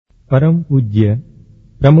પરમ પૂજ્ય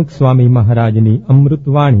પ્રમુખ સ્વામી મહારાજની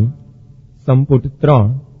અમૃતવાણી સંપુટ 3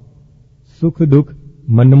 સુખ દુઃખ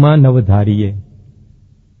મનમાં નવધારીએ.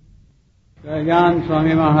 સહજાન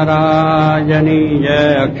સ્વામી મહારાજની જય,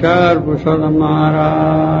 અક્ષર પુરુષોત્તમ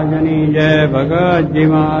મહારાજની જય, ભગતજી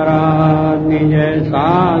મહારાજની જય,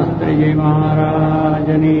 શાસ્ત્રીજી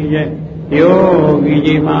મહારાજની જય,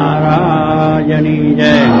 યોગીજી મહારાજની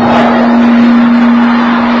જય.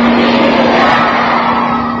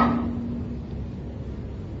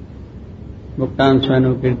 મુક્તાન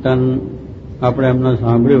સ્વામીનું કીર્તન આપણે એમને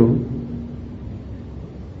સાંભળ્યું.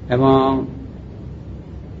 એમાં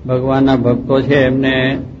ભગવાનના ભક્તો છે એમને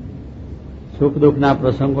સુખ દુઃખના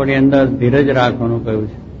પ્રસંગોની અંદર ધીરજ રાખવાનું કહ્યું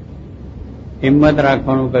છે, હિંમત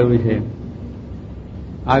રાખવાનું કહ્યું છે.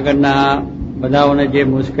 આગળના બધાઓને જે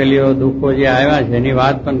મુશ્કેલીઓ દુઃખો જે આવ્યા છે એની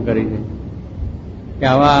વાત પણ કરી છે કે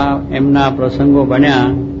આવા એમના પ્રસંગો બન્યા,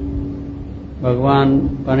 ભગવાન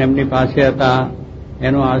પણ એમની પાસે હતા,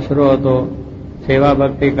 એનો આશરો હતો, સેવા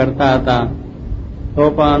ભક્તિ કરતા હતા, તો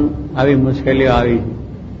પણ આવી મુશ્કેલીઓ આવી છે.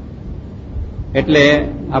 એટલે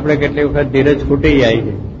આપણે કેટલી વખત ધીરજ ખૂટી જાય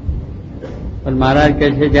છે. પણ મહારાજ કહે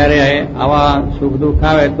છે જયારે આવા સુખ દુઃખ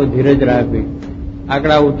આવે તો ધીરજ રાખવી,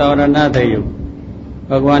 આકડા ઉતાવળા ના થઈ જવું,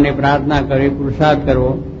 ભગવાનની પ્રાર્થના કરવી, પુરુષાર્થ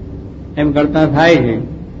કરવો, એમ કરતા થાય છે.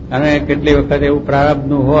 અને કેટલી વખત એવું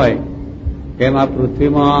પ્રારબ્ધનું હોય જેમ આ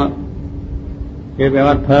પૃથ્વીમાં જે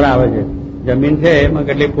એવા થર આવે છે, જમીન છે એમાં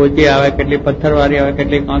કેટલી પોચી આવે, કેટલી પથ્થરવાળી આવે,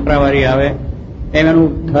 કેટલી કાંકરાવાળી આવે, એમ એનું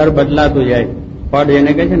થર બદલાતું જાય. પડ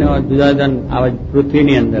જેને કહે છે ને જુદા જુદા આવે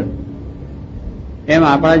પૃથ્વીની અંદર, એમ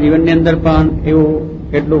આપણા જીવનની અંદર પણ એવું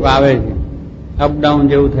કેટલુંક આવે છે, અપડાઉન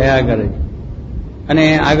જેવું થયા કરે છે. અને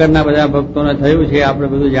આગળના બધા ભક્તોને થયું છે, આપણે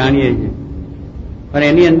બધું જાણીએ છીએ. પણ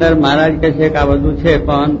એની અંદર મહારાજ કહે છે કે આ બધું છે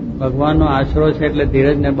પણ ભગવાનનો આશરો છે એટલે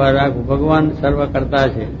ધીરજને બળ રાખવું. ભગવાન સર્વ કરતા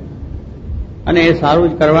છે અને એ સારું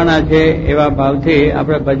જ કરવાના છે એવા ભાવથી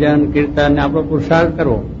આપણે ભજન કીર્તન આપણો પુરુષાર્થ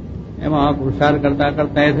કરવો. એમાં પુરુષાર્થ કરતા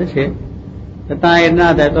કરતા એ થશે, છતાં એ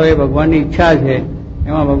ના થાય તો એ ભગવાનની ઈચ્છા છે,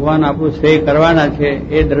 એમાં ભગવાન આપણું શ્રેય કરવાના છે.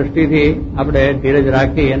 એ દ્રષ્ટિથી આપણે ધીરજ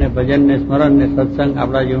રાખી અને ભજનને, સ્મરણને, સત્સંગ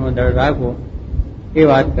આપણા જીવનમાં દળ રાખવો, એ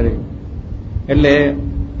વાત કરી. એટલે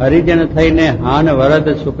હરિજન થઈને હાન વરદ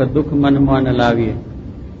સુખ દુઃખ મનમાં ન લાવીએ,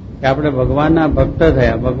 કે આપણે ભગવાનના ભક્ત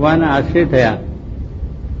થયા, ભગવાનના આશ્રિત થયા,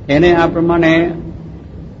 એને આ પ્રમાણે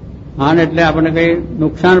હાન એટલે આપણને કઈ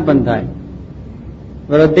નુકસાન પણ થાય,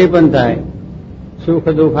 વૃદ્ધિ પણ થાય. સુખ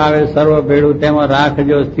દુઃખ આવે સર્વ ભેળું, તેમાં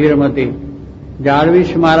રાખજો સ્થિરમતી,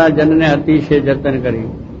 જાળવીશ મારા જનને અતિશય જતન કરી.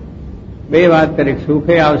 બે વાત કરી,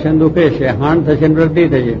 સુખે આવશે ને દુઃખે છે, હાન થશે ને વૃદ્ધિ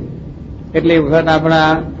થશે. એટલી વખત આપણા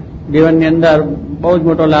જીવનની અંદર બહુ જ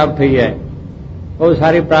મોટો લાભ થઈ જાય, બહુ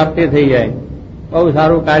સારી પ્રાપ્તિ થઈ જાય, બહુ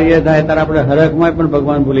સારું કાર્ય થાય. ત્યારે આપણે હરખમાં પણ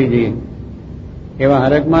ભગવાન ભૂલી જઈએ. એવા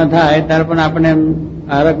હરકમાં થાય ત્યારે પણ આપણે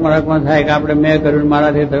હરકમાં થાય કે આપણે મેં કર્યું,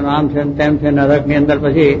 મારાથી થયું, આમ છે ને તેમ છે ને, હરકની અંદર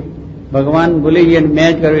પછી ભગવાન ભૂલી જઈએ, મેં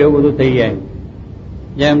જ કર્યું એવું બધું થઈ જાય.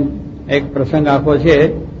 જેમ એક પ્રસંગ આખો છે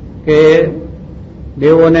કે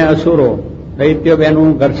દેવો ને અસુરો, દૈત્યો બેનું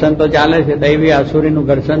ઘર્ષણ તો ચાલે છે, દૈવી આસુરીનું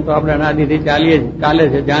ઘર્ષણ તો આપણે અનાદિથી ચાલે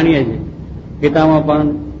છે, જાણીએ છીએ. ગીતામાં પણ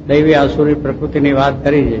દૈવી આસુરી પ્રકૃતિની વાત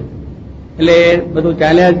કરી છે. એટલે એ બધું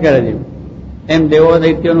ચાલ્યા જ કરે છે. એમ દેવો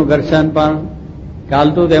દૈત્યોનું ઘર્ષણ પણ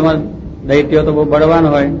ચાલતું, તેમાં દૈત્યો તો બહુ બળવાન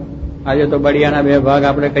હોય. આજે તો બળિયાના બે ભાગ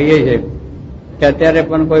આપણે કહીએ છીએ કે અત્યારે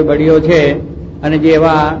પણ કોઈ બળીઓ છે અને જે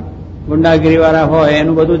એવા ગુંડાગીરીવાળા હોય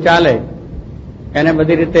એનું બધું ચાલે, એને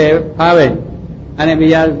બધી રીતે ફાવે. અને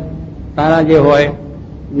બીજા સારા જે હોય,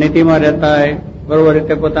 નીતિમાં રહેતા હોય, બરોબર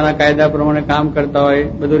રીતે પોતાના કાયદા પ્રમાણે કામ કરતા હોય,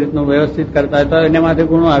 બધું રીતનું વ્યવસ્થિત કરતા હોય, તો એને માથે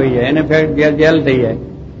ગુનો આવી જાય, એને જેલ થઈ જાય,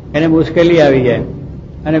 એને મુશ્કેલી આવી જાય,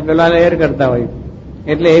 અને પેલા લહેર કરતા હોય.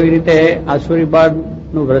 એટલે એવી રીતે આસુરી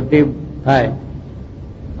બળનું વૃદ્ધિ થાય.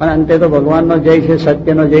 પણ અંતે તો ભગવાનનો જય છે,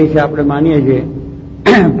 સત્યનો જય છે આપણે માનીએ છીએ,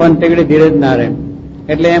 પણ તેગડી ધીરજ ના રહે.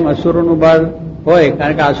 એટલે એમ અસુરોનું બળ હોય,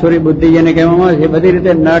 કારણ કે આસુરી બુદ્ધિ જેને કહેવામાં આવે છે, બધી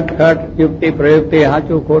રીતે નટ ખટ યુક્તિ પ્રયુક્તિ,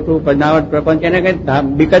 સાચું ખોટું, બનાવટ પ્રપંચ, એને કઈ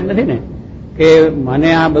બીક જ નથી ને કે મને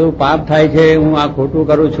આ બધું પાપ થાય છે, હું આ ખોટું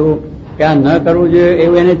કરું છું, કે આ ન કરવું જોઈએ,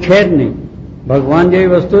 એવું એને છે જ નહીં. ભગવાન જેવી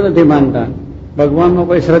વસ્તુ નથી માનતા, ભગવાનમાં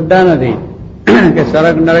કોઈ શ્રદ્ધા નથી કે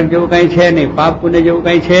સરક નરક જેવું કઈ છે નહીં, પાપ પુણ્ય જેવું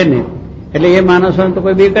કઈ છે નહીં. એટલે એ માણસોને તો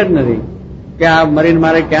કોઈ બીક જ નથી કે આ મરીને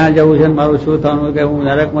મારે ક્યાં જવું છે, મારું શું થવાનું, કે હું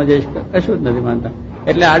નરકમાં જઈશ, કશું જ નથી માનતા.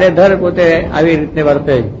 એટલે આડેધર પોતે આવી રીતે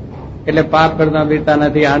વર્તે. એટલે પાપ કરતા બીતા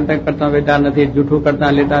નથી, આતંક કરતા બીતા નથી, જૂઠું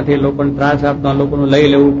કરતા લેતા નથી, લોકોને ત્રાસ આપતા, લોકોનું લઈ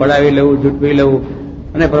લેવું, પડાવી લેવું, જૂટવી લેવું,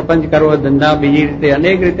 અને પ્રપંચ કરવો, ધંધા બીજી રીતે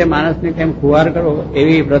અનેક રીતે માણસને કેમ ખુવાર કરવો,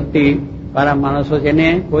 એવી વૃત્તિ વાળા માણસો છે. એને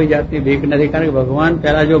કોઈ જાતની બીક નથી. કારણ કે ભગવાન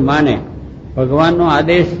પહેલા જો માને, ભગવાનનો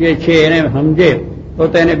આદેશ જે છે એને સમજે, તો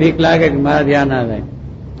એને બીક લાગે કે મારા ધ્યાન ના થાય.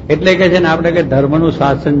 એટલે કે છે ને આપણે કે ધર્મનું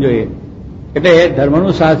શાસન જોઈએ. એટલે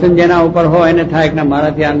ધર્મનું શાસન જેના ઉપર હોય એને થાય કે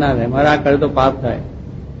મારાથી આ ના થાય, મારા આ કરે તો પાપ થાય,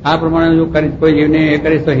 આ પ્રમાણે જો કોઈ જીવને એ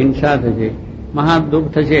કરીશ તો હિંસા થશે, મહા દુઃખ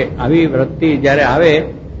થશે. આવી વૃત્તિ જયારે આવે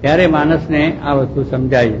ત્યારે માણસને આ વસ્તુ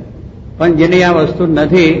સમજાય છે. પણ જેની આ વસ્તુ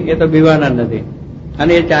નથી એ તો બીવાના નથી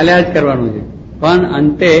અને એ ચાલ્યા જ કરવાનું છે. પણ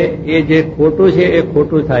અંતે એ જે ખોટું છે એ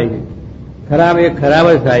ખોટું થાય છે, ખરાબ એ ખરાબ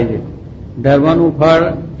જ થાય છે. ધર્મનું ફળ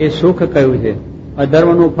એ સુખ કયું છે,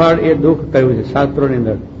 અધર્મનું ફળ એ દુઃખ કયું છે શાસ્ત્રોની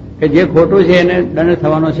અંદર. કે જે ખોટું છે એને દંડ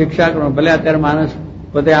થવાનો, શિક્ષા કરવાનો. ભલે અત્યારે માણસ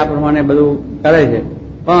પોતે આ પ્રમાણે બધું કરે છે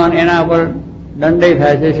પણ એના ઉપર દંડ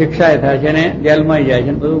થાય છે, શિક્ષા થાય છે અને જેલમાં જાય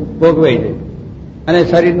છે, બધું ભોગવે છે. અને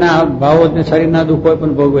શરીરના ભાવો, શરીરના દુઃખો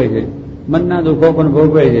પણ ભોગવે છે, મનના દુઃખો પણ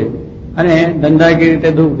ભોગવે છે અને ધંધાકીય રીતે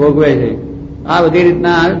દુઃખ ભોગવે છે. આ બધી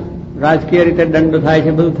રીતના રાજકીય રીતે દંડ થાય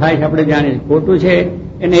છે, બધું થાય છે. આપણે જાણીએ ખોટું છે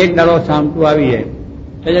એને એક દાડો સામટું આવી જાય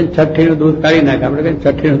એટલે છઠ્ઠીનું દૂધ કાઢી નાખે. આપણે કઈ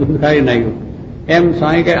છઠ્ઠીનું દૂધ કાઢી નાખ્યું એમ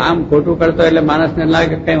સ્વામી કે આમ ખોટું કરતો એટલે માણસને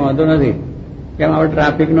લાગે કઈ વાંધો નથી, કેમ આપણે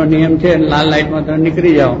ટ્રાફિકનો નિયમ છે, લાલ લાઇટમાં તમે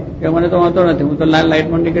નીકળી જાઓ, કે મને તો વાંધો નથી, હું તો લાલ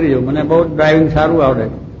લાઇટમાં નીકળી જાઉં, મને બહુ ડ્રાઇવિંગ સારું આવડે.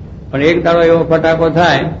 પણ એક દાડો એવો ફટાકો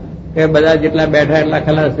થાય કે બધા જેટલા બેઠા એટલા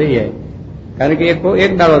ખલાસ થઈ જાય. કારણ કે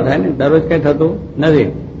એક દાડો થાય ને, દરરોજ કઈ થતું નથી,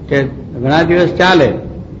 કે ઘણા દિવસ ચાલે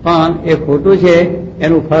પણ એ ખોટું છે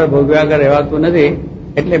એનું ફળ ભોગવ્યા આગળ રહેવાતું નથી.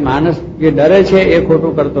 એટલે માણસ જે ડરે છે એ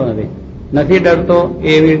ખોટું કરતો નથી ડરતો, એ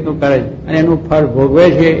એવી રીતનું કરે છે અને એનું ફળ ભોગવે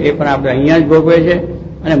છે. એ પણ આપણે અહીંયા જ ભોગવે છે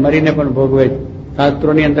અને મરીને પણ ભોગવે છે.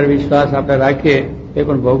 શાસ્ત્રોની અંદર વિશ્વાસ આપણે રાખીએ એ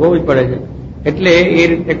પણ ભોગવવું જ પડે છે. એટલે એ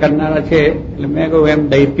રીતે કરનારા છે. એટલે મેં કહ્યું એમ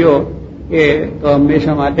દૈત્યો એ તો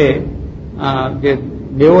હંમેશા માટે જે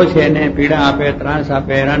દેવો છે એને પીડા આપે, ત્રાસ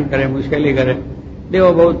આપે, હેરાન કરે, મુશ્કેલી કરે. દેવો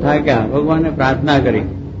બહુ થાક્યા, ભગવાનને પ્રાર્થના કરી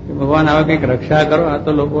કે ભગવાન હવે કંઈક રક્ષા કરો, આ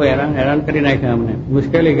તો લોકો હેરાન કરી નાખ્યા, અમને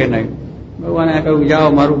મુશ્કેલી કરી નાખી. ભગવાને કહ્યું જાઓ,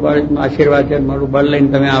 મારું બળ આશીર્વાદ છે, મારું બળ લઈને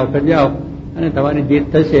તમે આ વખત જાઓ અને તમારી જીત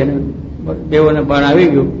થશે. અને દેવોને બળ આવી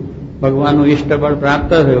ગયું, ભગવાનનું ઈષ્ટ બળ પ્રાપ્ત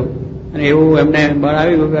થયું અને એવું એમને બળ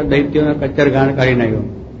આવી ગયું કે દૈત્યોને કચ્ચર ઘાણ કાઢી નાખ્યો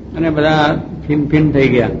અને બધા ફીન થઈ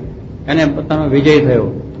ગયા અને પોતાનો વિજય થયો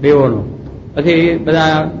દેવોનો. પછી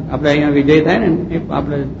બધા આપણે અહીંયા વિજય થાય ને,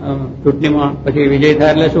 આપણે ચૂંટણીમાં પછી વિજય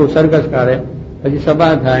થાય એટલે શું, સરઘસ કાઢે, પછી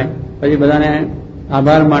સભા થાય, પછી બધાને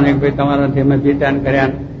આભાર માને કે ભાઈ તમારાથી અમે જીત્યા કર્યા,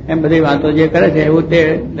 એમ બધી વાતો જે કરે છે. એવું તે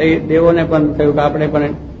દેવોને પણ થયું કે આપણે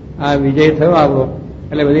પણ આ વિજય થયો આપણો,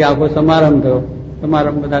 એટલે બધી આખો સમારંભ થયો.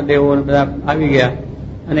 સમારંભ બધા દેવો બધા આવી ગયા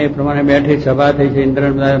અને એ પ્રમાણે બેઠી સભા થઈ છે. ઇન્દ્ર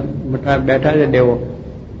બધા બેઠા છે દેવો.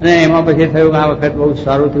 અને એમાં પછી થયું કે આ વખત બહુ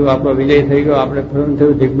સારું થયું, આપણો વિજય થઈ ગયો, આપણે ફૂલ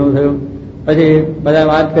થયું, જીતનું થયું. પછી બધા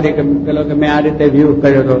વાત કરી કે પેલો કે મેં આ રીતે વ્યૂ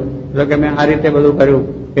કર્યો હતો, પેલો કે મેં આ રીતે બધું કર્યું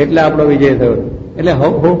એટલે આપણો વિજય થયો. એટલે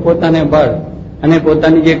હું પોતાને બળ અને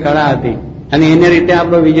પોતાની જે કળા હતી અને એને રીતે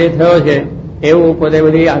આપણો વિજય થયો છે એવું પોતે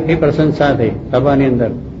બધી આખી પ્રશંસા થઈ સભાની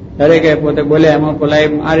અંદર. દરેકે પોતે બોલ્યા, એમાં પેલા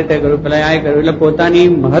આ રીતે કર્યું, પેલા આ કર્યું. એટલે પોતાની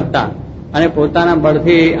મહત્તા અને પોતાના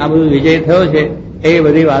બળથી આ બધું વિજય થયો છે એ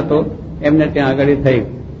બધી વાતો એમને ત્યાં આગળ થઈ.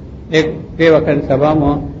 તે વખત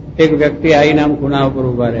સભામાં એક વ્યક્તિ આવી નામ ખૂણા ઉપર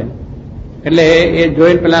ઉભા રહે. એટલે એ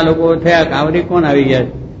જોઈને પેલા લોકો થયા કે આવડી કોણ આવી ગયા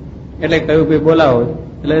છે. એટલે કહ્યું ભાઈ બોલાવો.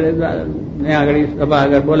 એટલે મેં આગળ સભા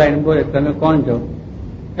આગળ બોલાવીને બોલે તમે કોણ છો.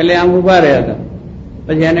 એટલે આમ ઉભા રહ્યા હતા.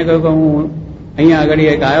 પછી એને કહ્યું કે હું અહીંયા આગળ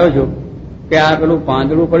એક આવ્યો છું કે આ પેલું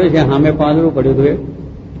પાંદડું પડ્યું છે, સામે પાંદડું પડ્યું હતું, એ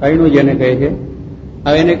કઈનું જેને કહે છે.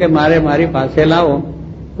 હવે એને કે મારે મારી પાસે લાવો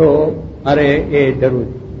તો મારે એ જરૂર.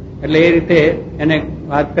 એટલે એ રીતે એને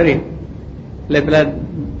વાત કરી. એટલે પેલા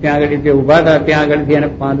ત્યાં આગળ જે ઉભા હતા ત્યાં આગળથી એને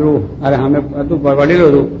પાંદડું અરે સામે હતું વળેલું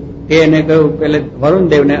હતું એ એને કહ્યું પેલે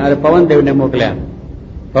વરુણદેવને અરે પવનદેવને મોકલ્યા.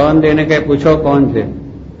 પવનદેવને કહે પૂછો કોણ છે.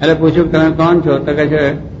 એટલે પૂછ્યું તમે કોણ છો. તો કહે છે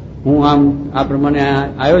હું આમ આ પ્રમાણે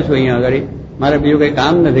આવ્યો છું અહીંયા આગળ, મારે બીજું કઈ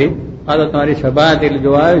કામ નથી, આ તો તમારી સભા હતી એટલે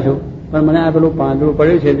જોવા આવ્યો છું, પણ મને આ પેલું પાંદડું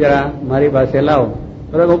પડ્યું છે જરા મારી પાસે લાવો.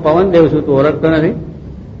 બરાબર, હું પવનદેવ છું, તું ઓળખતો નથી.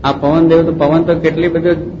 આ પવનદેવ તો પવન તો કેટલી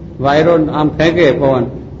બધી વાયરો આમ ફેંકે પવન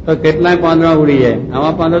તો કેટલાય પાંદડા ઉડી જાય.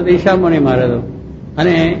 આવા પાંદડા તો હિસાબમાં નહીં મારે તો.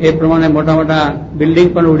 અને એ પ્રમાણે મોટા મોટા બિલ્ડિંગ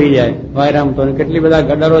પણ ઉડી જાય વાયરામાં. તો કેટલી બધા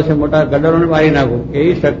ગડરો છે, મોટા ગડરોને મારી નાખું,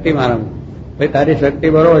 એવી શક્તિ મારામાં. ભાઈ તારી શક્તિ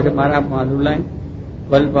બરોબર છે, મારા પાંદડું લાઈ.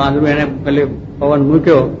 પાંદડું એને પેલી પવન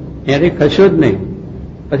મૂક્યો, એનાથી ખસ્યું જ નહીં.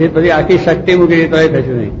 પછી આખી શક્તિ મૂકી તો એ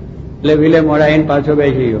ખસ્યું નહીં. એટલે વિલે મોડા આવીને પાછો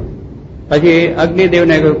બેસી ગયો. પછી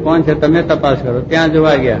અગ્નિદેવને કહ્યું કોણ છે તમે તપાસ કરો. ત્યાં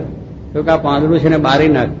જોવા ગયા તો કે આ પાંદડું છે ને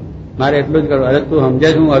બારી નાખ, મારે એટલું જ કરવું. અરે તું સમજે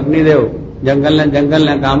છું હું અગ્નિદેવ,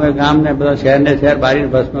 જંગલને ગામને બધા શહેરને શહેર બારીને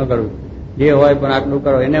ભસ્મ કરું, જે હોય પણ આટલું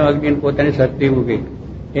કરો. એને અગ્નિને પોતાની શક્તિ મૂકી,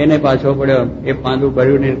 એને પાછો પડ્યો. એ પાંદડું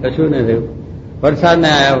ભર્યું નહીં, કશું નહીં થયું. વરસાદ ને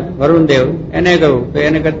આવ્યો વરુણદેવ, એને કહ્યું તો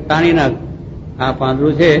એને તાણી નાખ, આ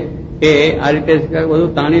પાંદડું છે કે આ રીતે બધું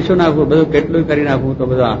તાણી શું નાખવું, બધું કેટલું કરી નાખવું, તો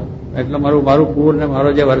બધા એટલે મારું પૂર ને મારો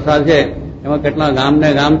જે વરસાદ છે એમાં કેટલા ગામ ને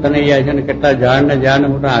ગામ તણાઈ જાય છે અને કેટલા ઝાડ ને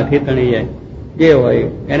મોટા હાથી તણાઈ જાય, જે હોય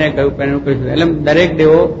એને કહ્યું એનું કહીશું. એટલે દરેક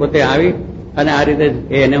દેવો પોતે આવી અને આ રીતે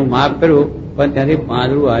એને હું માફ કર્યું, પણ ત્યાંથી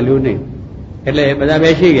પાંદડું હાલ્યું નહીં. એટલે એ બધા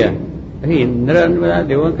બેસી ગયા. પછી ઇન્દ્ર બધા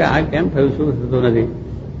દેવો કે આ કેમ થયું, શું થતું નથી.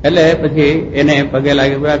 એટલે પછી એને પગે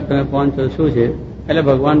લાગ્યું, તમે કોણ છો, શું છે. એટલે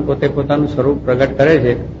ભગવાન પોતે પોતાનું સ્વરૂપ પ્રગટ કરે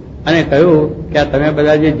છે અને કહ્યું કે આ તમે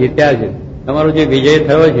બધા જે જીત્યા છે, તમારો જે વિજય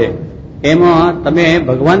થયો છે, એમાં તમે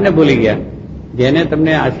ભગવાનને ભૂલી ગયા, જેને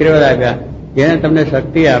તમને આશીર્વાદ આપ્યા, જેને તમને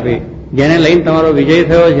શક્તિ આપી, જેને લઈને તમારો વિજય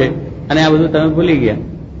થયો છે, અને આ બધું તમે ભૂલી ગયા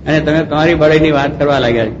અને તમે તમારી બળાઈની વાત કરવા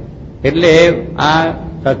લાગ્યા છે. એટલે આ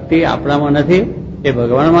શક્તિ આપણામાં નથી, એ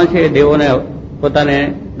ભગવાનમાં છે. દેવોને પોતાને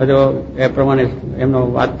બધો એ પ્રમાણે એમનો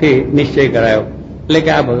વાતથી નિશ્ચય કરાયો. એટલે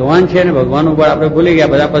કે આ ભગવાન છે ને ભગવાનનું બળ આપણે ભૂલી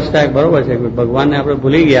ગયા. બધા પછતાય, બરોબર છે, ભગવાનને આપણે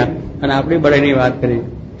ભૂલી ગયા અને આપણી બળાઈની વાત કરી.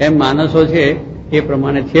 એમ માણસો છે એ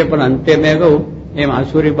પ્રમાણે છે, પણ અંતે મેં કહું એમ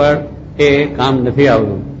આસુરી બળ એ કામ નથી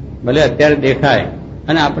આવતું. ભલે અત્યારે દેખાય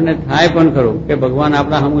અને આપણને થાય પણ ખરું કે ભગવાન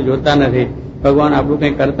આપણા સામું જોતા નથી, ભગવાન આપણું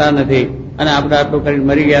કંઈ કરતા નથી અને આપણે આટલું કરીને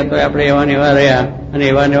મરી ગયા તો આપણે એવા ને એવા રહ્યા અને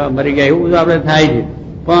એવા ને એવા મરી ગયા, એવું બધું આપણે થાય છે.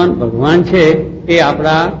 પણ ભગવાન છે એ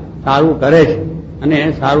આપણા સારું કરે છે અને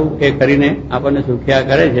સારું એ કરીને આપણને સુખ્યા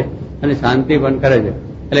કરે છે અને શાંતિ પણ કરે છે.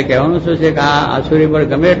 એટલે કહેવાનું શું છે કે આ આસુરી બળ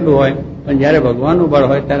ગમે એટલું હોય, પણ જયારે ભગવાનનું બળ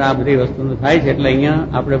હોય ત્યારે આ બધી વસ્તુનું થાય છે. એટલે અહીંયા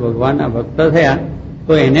આપણે ભગવાનના ભક્ત થયા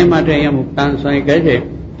તો એને માટે અહીંયા મુક્તાનંદ સ્વામી કહે છે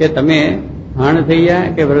કે તમે હાણ થઈ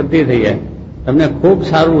જાય કે વૃદ્ધિ થઈ જાય, તમને ખૂબ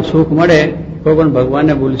સારું સુખ મળે તો પણ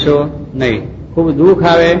ભગવાનને ભૂલશો નહીં, ખૂબ દુઃખ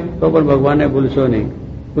આવે તો પણ ભગવાનને ભૂલશો નહીં.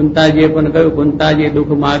 કુંતાજીએ પણ કહ્યું, કુંતાજી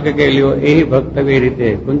દુઃખ માગ કે લ્યો એ ભક્તવી રીતે.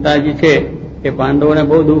 કુંતાજી છે એ પાંડવોને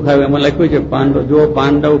બહુ દુઃખ આવ્યું, એમાં લખ્યું છે જો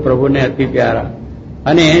પાંડવ પ્રભુને અતિ પ્યારા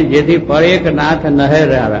અને જેથી પળેક નાથ નહે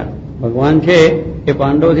રહ્યા. ભગવાન છે એ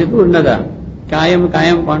પાંડવોથી દૂર નતા,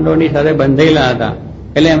 કાયમ પાંડવોની સાથે બંધાયેલા હતા.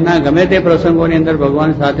 એટલે એમના ગમે તે પ્રસંગોની અંદર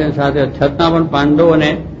ભગવાન સાથે સાથે, છતાં પણ પાંડવોને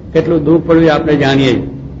કેટલું દુઃખ પડ્યું આપણે જાણીએ.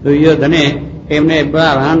 દુર્યોધને એમને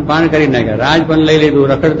બધા રાન પાન કરી નાખ્યા, રાજ પણ લઈ લીધું,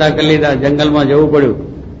 રખડતા કરી લીધા, જંગલમાં જવું પડ્યું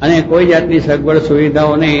અને કોઈ જાતની સગવડ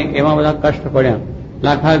સુવિધાઓ નહીં, એમાં બધા કષ્ટ પડ્યા.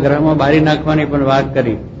 લાખા ગ્રહમાં બારી નાખવાની પણ વાત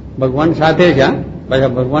કરી. ભગવાન સાથે છે,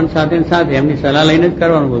 પાછા ભગવાન સાથે સાથે એમની સલાહ લઈને જ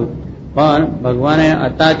કરવાનું બધું. પણ ભગવાને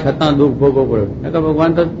હતા છતાં દુઃખ ભોગવવું પડ્યું. કે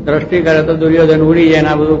ભગવાન તો દ્રષ્ટિ કરે તો દુર્યોધન ઉડી જાય,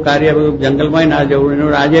 આ બધું કાર્ય બધું જંગલમાં ના જવું, એનું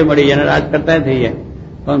રાજે મળી જાય, રાજ કરતા થઈ જાય.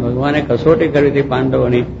 પણ ભગવાને કસોટી કરી હતી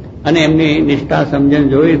પાંડવોની અને એમની નિષ્ઠા સમજણ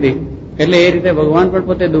જોઈ હતી. એટલે એ રીતે ભગવાન પણ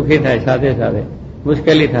પોતે દુઃખી થાય, સાથે સાથે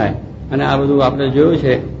મુશ્કેલી થાય. અને આ બધું આપણે જોયું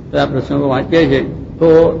છે, બધા પ્રસંગો વાંચીએ છીએ. તો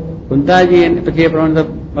કુંતાજી પછી એ પ્રમાણે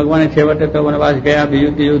ભગવાને છેવટે તો વનવાસ ગયા,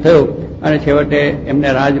 બીજું ત્રીજું થયું અને છેવટે એમને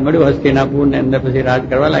રાજ મળ્યું હસ્તિનાપુર ને અંદર. પછી રાજ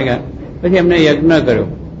કરવા લાગ્યા. પછી એમને યજ્ઞ કર્યો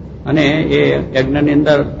અને એ યજ્ઞની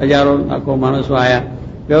અંદર હજારો લાખો માણસો આવ્યા,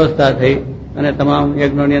 વ્યવસ્થા થઈ અને તમામ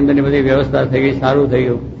યજ્ઞોની અંદરની બધી વ્યવસ્થા થઈ ગઈ, સારું થઈ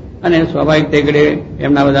ગયું. અને સ્વાભાવિક તેગડે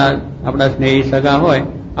એમના બધા આપણા સ્નેહી સગા હોય,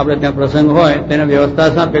 આપણે ત્યાં પ્રસંગ હોય તેને વ્યવસ્થા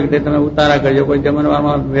સાંપે કે તમે ઉતારા કરજો, કોઈ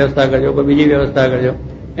જમણવારમાં વ્યવસ્થા કરજો, કોઈ બીજી વ્યવસ્થા કરજો,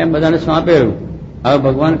 એમ બધાને સોંપેલું. હવે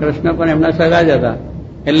ભગવાન કૃષ્ણ પણ એમના સગા જ હતા.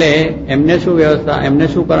 એટલે એમને શું વ્યવસ્થા, એમને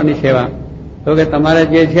શું કરવાની સેવા, તો કે તમારે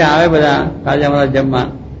જે છે આવે બધા રાજાવાળા જમવા,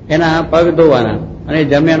 એના પગ ધોવાના અને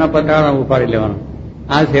જમે એના પતરાળા ઉપાડી લેવાનો.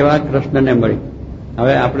 આ સેવા કૃષ્ણને મળી.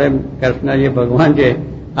 હવે આપણે કૃષ્ણ જે ભગવાન છે,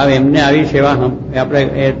 હવે એમને આવી સેવા આપણે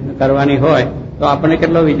કરવાની હોય તો આપણને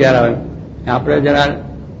કેટલો વિચાર આવે. આપણે જરા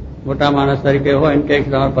મોટા માણસ તરીકે હોય ને કે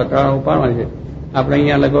તમારે પતરાળા ઉપાડવા છે, આપણે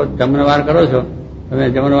અહીંયા લગો જમણવાર કરો છો, તમે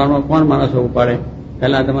જમણવારમાં કોણ માણસો ઉપાડે?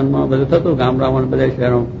 પહેલા જમણમાં બધું થતું ગામડામાં, બધા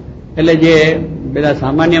શહેરો. એટલે જે બધા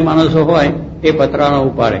સામાન્ય માણસો હોય એ પતરાળો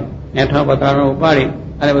ઉપાડે, એઠા પતરાળો ઉપાડી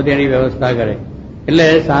અને બધી એની વ્યવસ્થા કરે. એટલે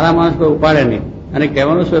સારા માણસ કોઈ ઉપાડે નહીં. અને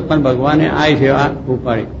કહેવાનું શું, પણ ભગવાને આ સેવા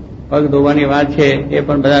ઉપાડી. પગ ધોવાની વાત છે એ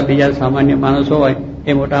પણ બધા બીજા સામાન્ય માણસો હોય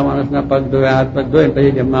એ મોટા માણસના પગ ધોયા, હાથ પગ ધોઈને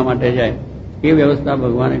પછી જમવા માટે જાય, એ વ્યવસ્થા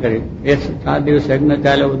ભગવાને કરી. એ 7 દિવસ યજ્ઞ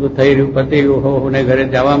ચાલ્યો, બધું થઈ રહ્યું, પતી રહ્યું, હો ને ઘરે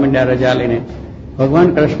જવા માંડ્યા રજા લઈને. ભગવાન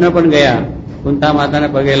કૃષ્ણ પણ ગયા કુંતા માતાને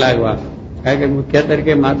પગે લાગવા, કારણ કે મુખ્ય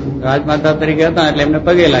તરીકે રાજમાતા તરીકે હતા એટલે એમને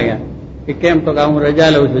પગે લાગ્યા. કે કેમ? તો કે હું રજા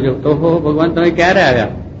લઉં છું. તો હો ભગવાન તમે ક્યારે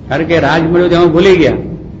આવ્યા? કારણ કે રાજ મળ્યું તો હું ભૂલી ગયા.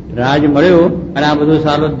 રાજ મળ્યું અને આ બધું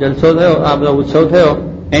સારો જલસો થયો, આ બધો ઉત્સવ થયો,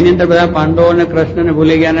 એની અંદર બધા પાંડવો અને કૃષ્ણને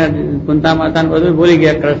ભૂલી ગયા અને કુંતા માતાને બધું ભૂલી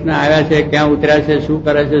ગયા. કૃષ્ણ આવ્યા છે, ક્યાં ઉતર્યા છે, શું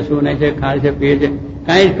કરે છે, શું નહીં છે, ખાય છે, પીએ છે,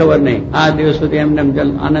 કાંઈ જ ખબર નહીં. આ દિવસ સુધી એમને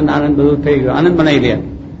આનંદ બધું થઈ ગયો, આનંદ બનાવી લે.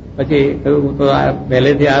 પછી કહ્યું હું તો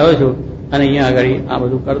પહેલેથી આવ્યો છું અને અહીંયા આગળ આ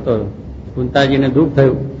બધું કરતો હતો. કુંતાજીને દુઃખ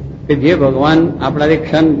થયું કે જે ભગવાન આપણાથી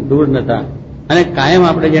ક્ષણ દૂર નતા અને કાયમ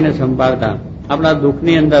આપણે જેને સંભાળતા, આપણા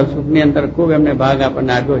દુઃખની અંદર સુખની અંદર ખૂબ એમને ભાગ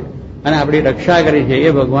આપણને આપ્યો છે. અને આપણી રક્ષા કરી છે એ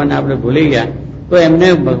ભગવાનને આપણે ભૂલી ગયા, તો એમને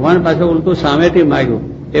ભગવાન પાસે ઉલટું સામેથી માગ્યું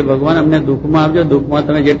એ ભગવાન અમને દુઃખમાં આપજો, દુઃખમાં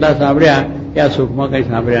તમે જેટલા સાંભળ્યા એ આ સુખમાં કંઈ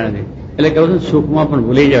સાંભળ્યા નથી. એટલે કહું છું સુખમાં પણ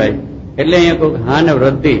ભૂલી જવાય. એટલે અહીંયા કહું હા ને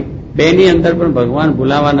વૃદ્ધિ બેની અંદર પણ ભગવાન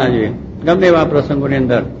ભૂલાવા ના જોઈએ ગમે એવા પ્રસંગોની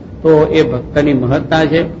અંદર. તો એ ભક્તની મહત્તા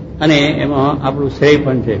છે અને એમાં આપણું શ્રેય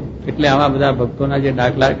પણ છે. એટલે આવા બધા ભક્તોના જે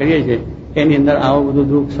દાખલા કરીએ છીએ એની અંદર આવું બધું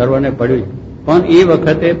દુઃખ સર્વને પડ્યું છે, પણ એ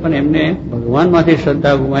વખતે પણ એમને ભગવાનમાંથી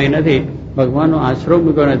શ્રદ્ધા ગુમાવી નથી, ભગવાનનો આશરો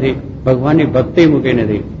મૂક્યો નથી, ભગવાનની ભક્તિ મૂકી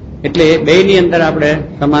નથી. એટલે બેની અંદર આપણે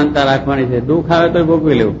સમાનતા રાખવાની છે. દુઃખ આવે તો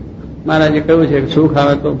ભોગવી લેવું. મહારાજે કહ્યું છે સુખ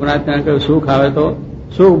આવે તો જ્ઞાતિને કહ્યું સુખ આવે તો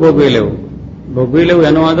સુખ ભોગવી લેવું. ભોગવી લેવું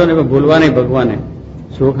એનો વાંધો નહીં, ભૂલવા નહીં ભગવાને.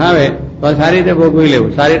 સુખ આવે તો સારી રીતે ભોગવી લેવું.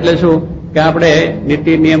 સારી એટલે શું કે આપણે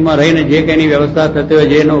નીતિ નિયમમાં રહીને જે કંઈની વ્યવસ્થા થતી હોય,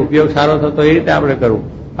 જેનો ઉપયોગ સારો થતો એ રીતે આપણે કરવું.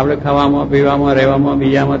 આપણે ખાવામાં પીવામાં રહેવામાં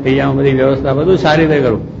બીજામાં ત્રીજામાં બધી વ્યવસ્થા બધું સારી રીતે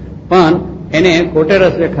કરવું, પણ એને ખોટે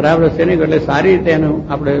રસ્તે ખરાબ રસ્તે નહીં, એટલે સારી રીતે એનો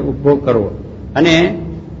આપણે ઉપભોગ કરવો અને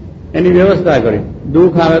એની વ્યવસ્થા કરી.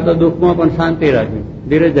 દુઃખ આવે તો દુઃખમાં પણ શાંતિ રાખવી,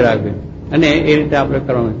 ધીરજ રાખવી અને એ રીતે આપણે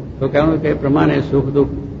કરવાનું. તો કહેવાનું કે પ્રમાણે સુખ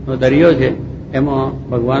દુઃખનો દરિયો છે, એમાં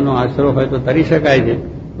ભગવાનનો આશરો હોય તો તરી શકાય છે.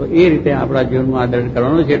 તો એ રીતે આપણા જીવનમાં આદર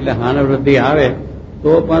કરવાનું છે. એટલે હાન વૃદ્ધિ આવે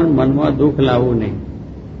તો પણ મનમાં દુઃખ લાવવું નહીં.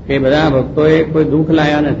 કે બધા ભક્તોએ કોઈ દુઃખ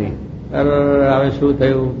લાવ્યા નથી. હવે શું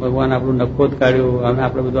થયું, ભગવાન આપણું નખોદ કાઢ્યું, અમે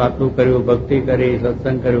આપણે બધું આટલું કર્યું, ભક્તિ કરી,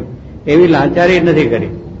 સત્સંગ કર્યું, એવી લાચારી નથી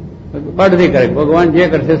કરી, બળથી કરે. ભગવાન જે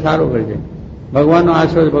કરશે સારું કરશે. ભગવાનનો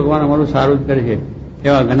આશરો ભગવાન અમારું સારું જ કરશે.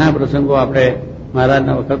 એવા ઘણા પ્રસંગો આપણે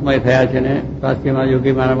મહારાજના વખતમાં થયા છે ને શાસ્ત્રીમાં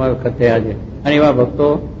યોગી મહારાજના વખત થયા છે. અને એવા ભક્તો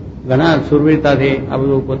ઘણા સુરવીરતાથી આ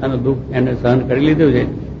બધું પોતાનું દુઃખ એને સહન કરી લીધું છે.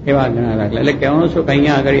 એવા ઘણા દાખલા. એટલે કહેવાનું શું કે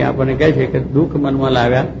અહીંયા આગળ આપણને કહે છે કે દુઃખ મનમાં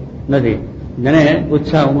લાવ્યા નથી, જેને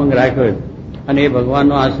ઉત્સાહ ઉમંગ રાખ્યો અને એ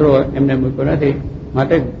ભગવાનનો આશરો એમને મૂક્યો નથી.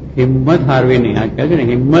 માટે હિંમત હારવી નહીં. આ કહે છે ને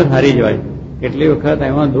હિંમત હારી જવાય. કેટલી વખત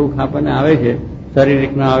એમાં દુઃખ આપણને આવે છે,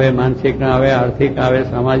 શારીરિક ના આવે, માનસિક ના આવે, આર્થિક આવે,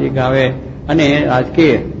 સામાજિક આવે અને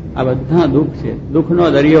રાજકીય. આ બધા દુઃખ છે. દુઃખનો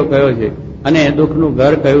દરિયો કયો છે અને દુઃખનું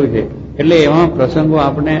ઘર કયું છે. એટલે એવા પ્રસંગો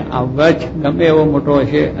આપણે આવવા જ, ગમે એવો મોટો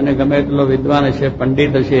હશે અને ગમે એટલો વિદ્વાન હશે,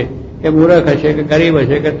 પંડિત હશે કે મૂર્ખ હશે કે ગરીબ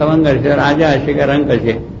હશે કે તવંગ હશે, રાજા હશે કે રંક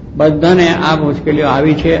હશે, બધાને આ મુશ્કેલીઓ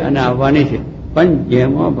આવી છે અને આવવાની છે. પણ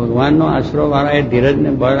જેમાં ભગવાનનો આશરો વાળા એ ધીરજને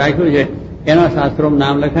બળ રાખ્યું છે એના શાસ્ત્રોમાં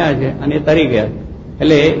નામ લખાયા છે અને એ તરી ગયા.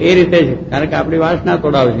 એટલે એ રીતે છે, કારણ કે આપણી વાસના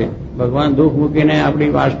તોડાવશે. ભગવાન દુઃખ મૂકીને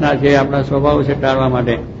આપણી વાસના છે, આપણા સ્વભાવ છે ટાળવા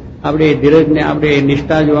માટે, આપણી ધીરજને આપણી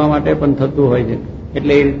નિષ્ઠા જોવા માટે પણ થતું હોય છે.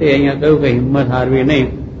 એટલે એ રીતે અહીંયા કહ્યું કે હિંમત હારવી નહીં.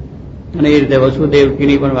 અને એ રીતે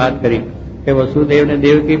વસુદેવકીની પણ વાત કરી કે વસુદેવ ને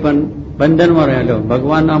દેવકી પણ બંધનમાં રહેલો,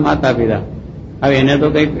 ભગવાનના માતા પિતા. હવે એને તો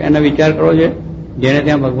કંઈક એનો વિચાર કરવો છે, જેને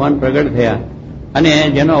ત્યાં ભગવાન પ્રગટ થયા અને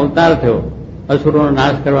જેનો અવતાર થયો અસુરોનો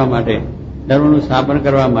નાશ કરવા માટે, ધર્મનું સ્થાપન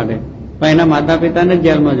કરવા માટે, પણ એના માતા પિતાને જ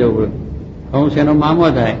જેલમાં જવું પડ્યું. કંસ એનો મામો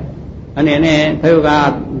થાય અને એને થયું કે આ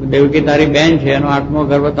દેવકી તારી બેન છે, એનો 8મો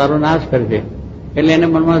ગર્ભ તારો નાશ કરશે. એટલે એને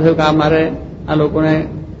મનમાં થયું કે આ મારે આ લોકોને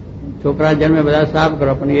છોકરા જન્મે બધા સાફ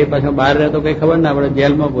કરો, પણ એ પાછો બહાર રહે તો કઈ ખબર ના પડે,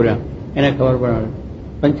 જેલમાં પૂર્યા એને ખબર પડે.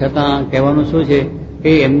 પણ છતાં કહેવાનું શું છે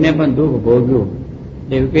કે એમને પણ દુઃખ ભોગ્યું.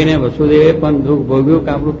 દેવકીને વસુદેવે પણ દુઃખ ભોગ્યું કે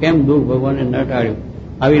આપણું કેમ દુઃખ ભગવાને ન ટાળ્યું.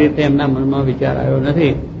 આવી રીતે એમના મનમાં વિચાર આવ્યો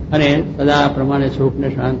નથી અને સદા આ પ્રમાણે સુખ ને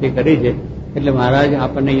શાંતિ કરી છે. એટલે મહારાજ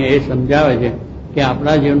આપણને અહીંયા એ સમજાવે છે કે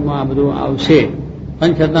આપણા જીવનમાં આ બધું આવશે,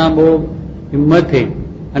 પણ છતાં બહુ હિંમતથી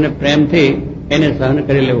અને પ્રેમથી એને સહન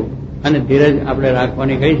કરી લેવું અને ધીરજ આપણે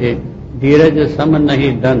રાખવાની કહી છે. ધીરજ સમ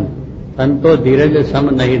નહીં ધન, ધન તો ધીરજ સમ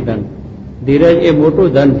નહીં ધન. ધીરજ એ મોટું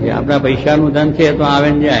ધન છે. આપણા પૈસાનું ધન છે તો આવે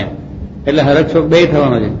ને જાય, એટલે હરખ શોખ બે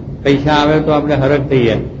થવાનો છે. પૈસા આવે તો આપણે હરખ થઈ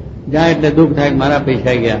જાય એટલે દુઃખ થાય મારા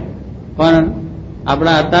પૈસા ગયા. પણ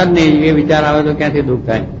આપણા હતા જ નહીં એ વિચાર આવે તો ક્યાંથી દુઃખ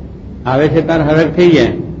થાય. આવે છે તાર હરખ થઈ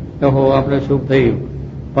જાય તો હો આપણે સુખ થઈ ગયું,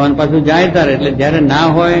 પણ પાછું જાય તાર એટલે જયારે ના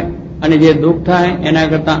હોય અને જે દુઃખ થાય એના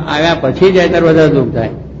કરતા આવ્યા પછી જાય ત્યારે વધારે દુઃખ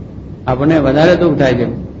થાય. આપણને વધારે દુઃખ થાય છે.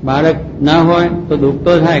 બાળક ના હોય તો દુઃખ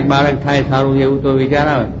તો થાય, બાળક થાય સારું એવું તો વિચાર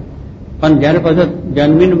આવે, પણ જયારે પાછો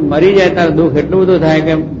જન્મીને મરી જાય ત્યારે દુઃખ એટલું બધું થાય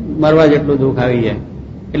કે મરવા જેટલું દુઃખ આવી જાય.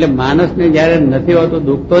 એટલે માણસને જયારે નથી હોતું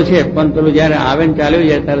દુઃખ તો છે, પણ પેલું જયારે આવે ને ચાલ્યું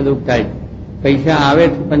જાય ત્યારે દુઃખ થાય. પૈસા આવે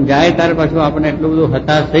પણ જાય ત્યારે પાછું આપણને એટલું બધું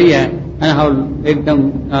હતાશ થઈ જાય અને હાવ એકદમ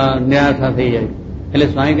નિરાશા થઈ જાય. એટલે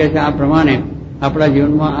સ્વામી કહે છે આ પ્રમાણે આપણા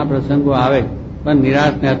જીવનમાં આ પ્રસંગો આવે પણ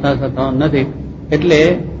નિરાશ ને હતાશ થવાનું નથી. એટલે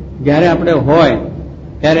જયારે આપણે હોય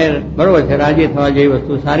ત્યારે બરોબર છે, રાજી થવા જેવી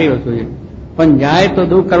વસ્તુ સારી વસ્તુ છે, પણ જાય તો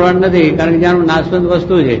દુઃખ કરવાનું નથી, કારણ કે જ્યાંનું નાશવંત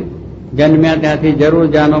વસ્તુ છે. જન્મ્યા ત્યાંથી જરૂર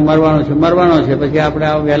જાનો મરવાનો છે. પછી આપણે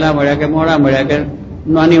વહેલા મળ્યા કે મોડા મળ્યા કે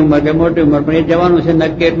નાની ઉંમર કે મોટી ઉંમર, પણ એ જવાનું છે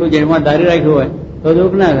નક્કી એટલું જેમાં ધારી રાખ્યું હોય તો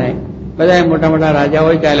દુઃખ ના થાય. બધા મોટા મોટા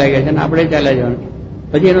રાજાઓ ચાલ્યા ગયા છે અને આપણે ચાલ્યા જવાનું.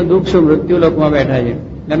 પછી એનું દુઃખ શું? મૃત્યુ લોકમાં બેઠા છે.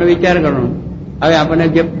 એનો વિચાર કરવાનો. હવે આપણને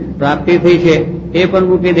જે પ્રાપ્તિ થઈ છે એ પણ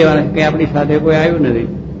મૂકી દેવાના કે આપણી સાથે કોઈ આવ્યું નથી.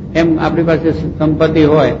 એમ આપણી પાસે સંપત્તિ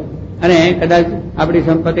હોય અને કદાચ આપણી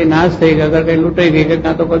સંપત્તિ નાશ થઈ ગઈ, અગર કઈ લૂંટાઈ ગઈ કે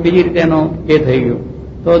કાં તો કોઈ બીજી રીતે એનો એ થઈ ગયો,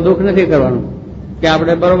 તો દુઃખ નથી કરવાનું કે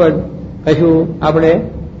આપણે બરોબર કશું આપણે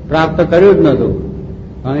પ્રાપ્ત કર્યું જ નતું,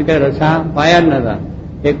 કારણ કે રસા પાયા જ નતા.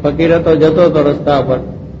 એક ફકીર હતો, જતો હતો રસ્તા ઉપર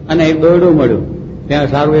અને એક દોરડું મળ્યું. ત્યાં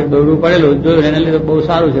સારું એક દોરડું પડેલું જોયું, એને લીધે બહુ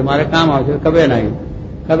સારું છે, મારે કામ આવશે. ખભે નાખ્યું.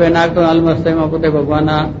 ખભે નાખતો અલમસ્તમાં પોતે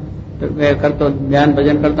ભગવાનના કરતો ધ્યાન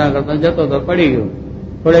ભજન કરતા કરતા જતો તો પડી ગયો.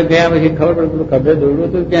 થોડે ગયા પછી ખબર પડે ખભે દોરડું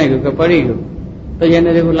હતું ક્યાં ગયું કે પડી ગયું. પછી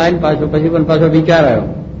એને જેવું લાઈન પાછો, પછી પણ પાછો વિચાર આવ્યો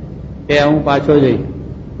કે હું પાછો જઈશ.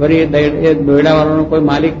 વળી એ દોરડાવાળાનો કોઈ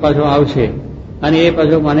માલિક પાછો આવશે અને એ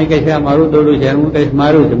પાછો મને કહે છે આ મારું દોરડું છે, હું કહીશ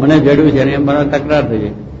મારું છે, મને જડ્યું છે અને એમ મારા તકરાર થશે,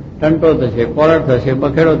 ટંટો થશે, કોરડ થશે,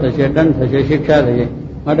 બખેડો થશે, દંડ થશે, શિક્ષા થશે.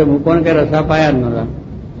 માટે હું કોણ કે રસા પાયા જ નતા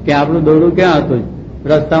કે આપણું દોરડું ક્યાં હતું,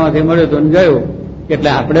 રસ્તામાંથી મળ્યું તો જોયું. એટલે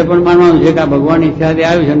આપણે પણ માનવાનું છે કે આ ભગવાન ઈચ્છાથી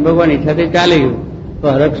આવ્યું છે અને ભગવાન ઈચ્છાથી ચાલી ગયું, તો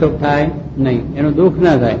હરકશોક થાય નહીં, એનું દુઃખ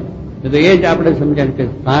ના થાય. તો એ જ આપણે સમજાય કે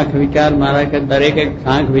સાંખ વિચાર મારા કે દરેક એક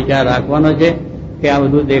સાંખ વિચાર રાખવાનો છે કે આ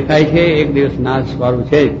બધું દેખાય છે એક દિવસ નાશ વાળું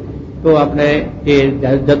છે, તો આપણે એ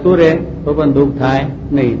જતું રહે તો પણ દુઃખ થાય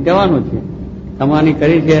નહીં. જવાનું છે, કમાણી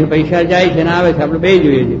કરી છે અને પૈસા જાય છે અને આવે છે, આપણે બે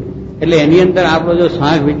જોઈએ છે. એટલે એની અંદર આપણો જો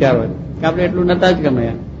સાંખ વિચાર હોય કે આપણે એટલું નતા જ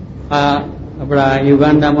કમાયા. આ આપણા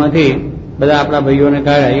યુગાન્ડામાંથી બધા આપણા ભાઈઓને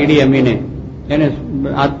કાઢ્યા, ઈડી અમીને, એને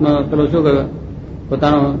પેલો શું કહ્યું,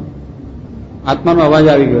 પોતાનો આત્માનો અવાજ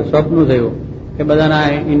આવી ગયો, સ્વપ્ન થયું કે બધાના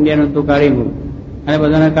ઇન્ડિયન તું કાઢી મૂક, અને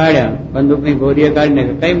બધાને કાઢ્યા, બંદૂકની ગોરીએ કાઢીને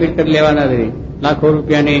કઈ મિલકત લેવાના નથી, લાખો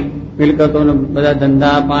રૂપિયાની મિલકતો બધા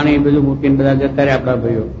ધંધા પાણી બધું મૂકીને બધા જતા રહ્યા આપણા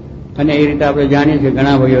ભાઈઓ. અને એ રીતે આપણે જાણીએ છીએ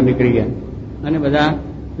ઘણા ભાઈઓ નીકળી ગયા અને બધા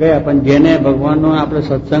ગયા. પણ જેને ભગવાનનો આપણે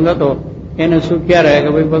સત્સંગ હતો એને સુખ્યા રહ્યા કે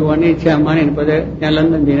ભાઈ ભગવાનની ઈચ્છા માનીને પછી ત્યાં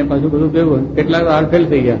લંડન જઈને પાછું બધું ભેગું. કેટલાક હારફેલ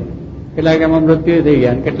થઈ ગયા, કેટલાક એમાં મૃત્યુ થઈ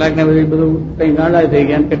ગયા, કેટલાકને બધી બધું કઈ ગાંડા થઈ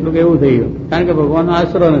ગયા, કેટલુંક એવું થઈ ગયું, કારણ કે ભગવાનનો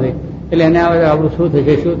આશરો નથી. એટલે એને આવે આપણું શું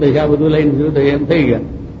થશે શું થશે, આ બધું લઈને શું થશે એમ થઈ ગયા.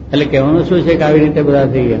 એટલે કહેવાનું શું છે કે આવી રીતે બધા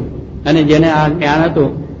થઈ ગયા. અને જેને આ જ્ઞાન હતું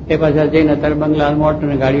એ પાછા જઈને અત્યારે બંગલા મોટર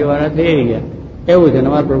અને ગાડીઓ વાળા થઈ ગયા. એવું છે.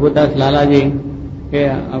 અમારા પ્રભુદાસ લાલાજી કે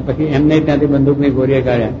પછી એમને ત્યાંથી બંદૂકની ગોરીએ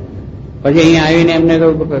કાઢ્યા. પછી અહીંયા આવીને એમને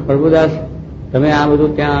કહ્યું પ્રભુદાસ તમે આ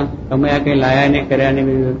બધું ત્યાં તમે આ કઈ લાયા નહીં કર્યા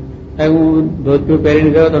નહીં. હું ધોતિયું પહેરીને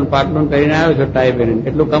ગયો હતો, પાટલું પહેરીને આવ્યો છો, ટાઈ પહેરીને,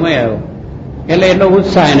 એટલું કમાઈ આવ્યો. એટલે એટલો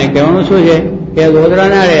ઉત્સાહ એને કહેવાનું શું છે કે ગોધરા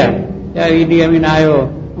ના રહ્યા, ત્યાં ઈડી અમીને આવ્યો,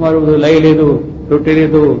 અમારું બધું લઈ લીધું, લૂંટી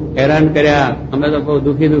લીધું, હેરાન કર્યા, અમે તો બહુ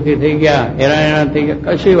દુઃખી થઈ ગયા, હેરાન થઈ ગયા,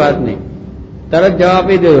 કશી વાત નહીં. તરત જવાબ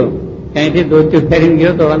આપી દીધો. અહીંથી ધોતિયું પહેરીને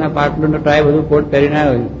ગયો હતો અને પાટલું ટાઈ બધું કોટ પહેરીને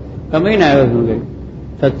આવ્યો, કમાઈને આવ્યો છું. કે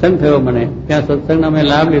સત્સંગ થયો મને, ત્યાં સત્સંગનો મેં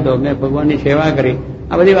લાભ લીધો, મેં ભગવાનની સેવા કરી,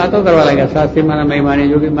 આ બધી વાતો કરવા લાગ્યા. શાસ્ત્રીમાના મહિમાની,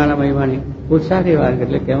 યોગીમાના મહિમાની, ઉત્સાહથી વાત.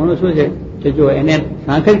 એટલે કહેવાનું શું છે કે જો એને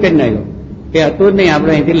સાંખ જ કરી નાખ્યો કે હતું જ નહીં,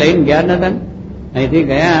 આપણે અહીંથી લઈને ગયા નતા, અહીંથી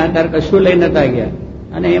ગયા ત્યારે કશું લઈ નતા ગયા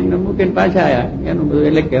અને એમને મૂકીને પાછા આવ્યા, એનું બધું.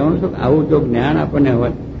 એટલે કહેવાનું શું આવું જો જ્ઞાન આપણને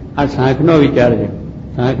હોય, આ સાંખનો વિચાર છે.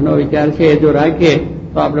 સાંખનો વિચાર છે એ જો રાખીએ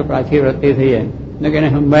તો આપણે પાછી વૃત્તિ થઈએ ને કે એને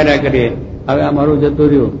સંભાળ્યા કરીએ. હવે આ મારું જતું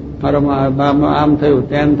રહ્યું, મારો આમ થયું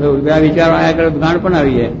તેમ થયું, આ વિચારો આયા કરે ગાણ પણ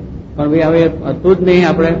આવી જાય. પણ ભાઈ હવે હતું જ નહીં,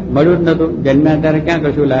 આપણે મળ્યું જ નતું, જન્મ્યા ત્યારે ક્યાં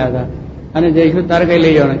કશું લાયા હતા અને જઈશું તારે કઈ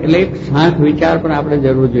લઈ જવાનું. એટલે એક સાંખ વિચાર પણ આપણે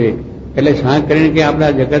જરૂર જોઈએ. એટલે સાંખ કરીને કે આપણે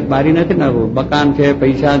આ જગત મારી નથી નાખવું, મકાન છે,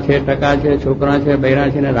 પૈસા છે, ટકા છે, છોકરા છે, બૈરા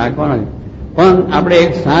છે ને રાખવાના છે, પણ આપણે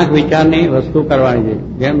એક સાંખ વિચારની વસ્તુ કરવાની છે.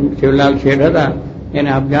 જેમ શિવલાલ શેઠ હતા, એને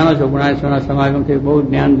આપ જાણો છો, ગુણાશ્વરના સમાગમથી બહુ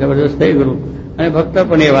જ્ઞાન જબરદસ્ત થઈ ગયું અને ભક્ત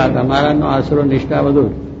પણ એવા હતા, મહારાજનો આશરો નિષ્ઠા બધું,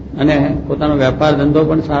 અને પોતાનો વેપાર ધંધો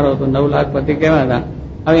પણ સારો હતો, 9 લાખ પતિ કેવા હતા.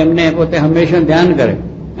 હવે એમને પોતે હંમેશા ધ્યાન કરે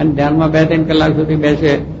અને ધ્યાનમાં 2-3 કલાક સુધી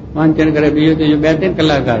બેસે, વાંચન કરે, બીજું ત્રીજું 2-3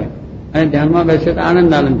 કલાક કરે અને ધ્યાનમાં બેસે તો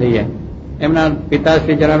આનંદ થઈ જાય. એમના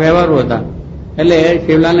પિતાશ્રી જરા વ્યવહારુ હતા. એટલે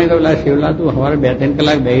શિવલાલને કહ્યું, શિવલાલ તું સવારે 2-3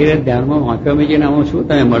 કલાક બેહી રહે ધ્યાનમાં, વાંખ્યો મીચીને હું શું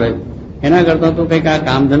તને મળે, એના કરતા તું કંઈક આ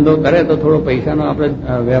કામ ધંધો કરે તો થોડો પૈસાનો આપણે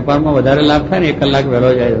વેપારમાં વધારે લાભ થાય ને, 1 કલાક વહેલો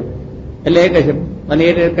જાય. એટલે એ કહે છે અને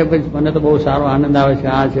એ રીતે મને તો બહુ સારો આનંદ આવે છે,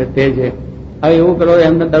 આ છે તે છે. હવે એવું કરો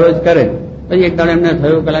એમને દરરોજ કરે. પછી એક દાડો એમને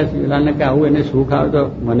થયું પેલા શિવલાલને કે આવું એને સુખ આવે તો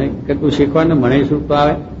મને કે તું શીખવા ને મને સુખ તો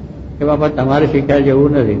આવે કે બાપા તમારે શીખ્યા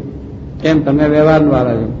જેવું નથી, કેમ તમે વ્યવહાર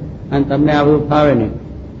વાળા છો અને તમને આ બધું ફાવે નહીં.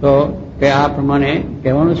 તો કે આ પ્રમાણે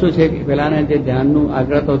કહેવાનું શું છે કે પેલાને જે ધ્યાનનું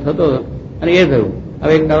આગ્રહ તો થતો અને એ થયું.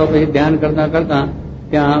 હવે એક દાડો પછી ધ્યાન કરતા કરતા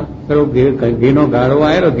ત્યાં પેલો ઘીનો ગાળો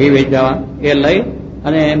આવેલો, ઘી વેચાવા, એ લઈ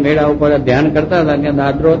અને મેળા ઉપર ધ્યાન કરતા હતા. ત્યાં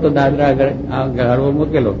દાદરો હતો, દાદરા આગળ આ ગાળવો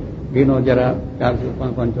મૂકેલો ઘીનો જરા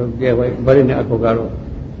 400-500 જે હોય ભરીને આખો ગાળો,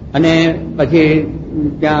 અને પછી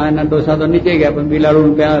ત્યાં એના ડોસા તો નીચે ગયા, પણ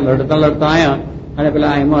બિલાડું ત્યાં લડતા આવ્યા અને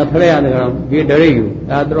પેલા એમાં અથડાયા, ઘી ઢળી ગયું,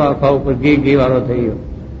 દાદરો આખા ઉપર ઘી વાળો થઈ ગયો.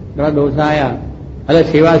 પેલા ડોસા આવ્યા, અરે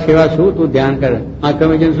સેવા શું તું ધ્યાન કરે, આ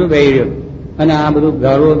કમિશન શું બેહી રહ્યો, અને આ બધું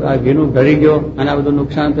ગાળો આ ઘીનું ઢળી ગયો, અને આ બધું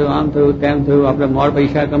નુકસાન થયું, આમ થયું તેમ થયું, આપણે મોડ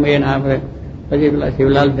પૈસા કમાઈએ ને આપણે. પછી પેલા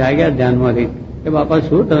શિવલાલ જાગ્યા ધ્યાનમાંથી કે બાપા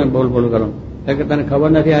શું તમે બોલ કરો, કે તને ખબર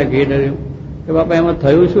નથી આ ઘી ઢળ્યું? કે બાપા એમાં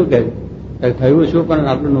થયું શું? કે થયું શું, પણ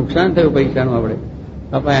આપણું નુકસાન થયું પૈસાનું. આપણે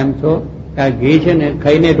બાપા એમ છો કે આ ઘી છે ને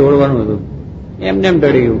ખાઈને ઢોળવાનું હતું, એમને એમ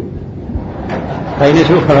ઢળી ગયું. ખાઈને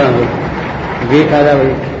શું ખાવાનું? ઘી ખાધા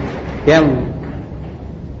પછી કેમ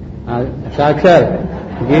સાક્ષર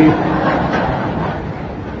ઘી,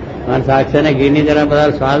 સાક્ષર ને ઘીની જરા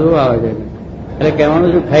બધા સ્વાદ બહુ આવે છે. એટલે કહેવાનું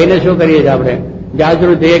શું, ખાઈને શું કરીએ છીએ આપણે?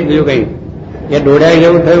 જાજરૂ એક બીજું કઈ એ ઢોળાઈ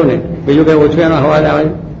જેવું થયું ને, બીજું કઈ ઓછું એનો અવાજ આવે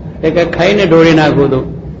છે કે ખાઈને ઢોળી નાખવું હતું,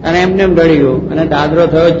 અને એમને એમ ઢળી ગયું, અને દાદરો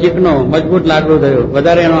થયો ચીકનો, મજબૂત લાકડું થયું,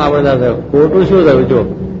 વધારે એનો આવડતા થયો. ખોટું શું થયું? જો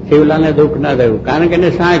શિવલાલને દુઃખ ના થયું, કારણ કે એને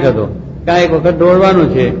શાંક હતો કે એક વખત દોડવાનું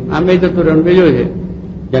છે, આમ જતું રહ્યું. બીજું છે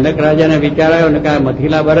જનક રાજાને વિચાર આવ્યો ને કે આ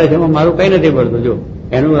મથીલા ભરે છે, એમાં મારું કઈ નથી પડતું. જો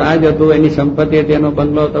એનું રાજ હતું, એની સંપત્તિ હતી, એનો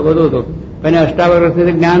બંગલો હતો, બધું હતું, પણ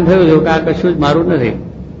અષ્ટાવક્રથી જ્ઞાન થયું છે કે આ કશું જ મારું નથી.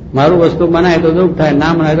 મારું વસ્તુ મનાય તો દુઃખ થાય,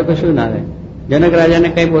 ના મનાય તો કશું ના થાય. જનક રાજાને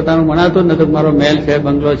કઈ પોતાનું મનાતું જ નતું, મારો મહેલ છે,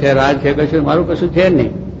 બંગલો છે, રાજ છે, કશું મારું કશું છે જ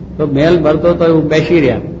નહીં. તો મહેલ ભરતો તો એવું બેસી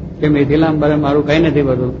રહ્યા કે મિથિલામ ભરે મારું કઈ નથી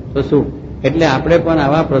ભરતું તો શું? એટલે આપણે પણ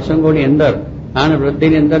આવા પ્રસંગોની અંદર આન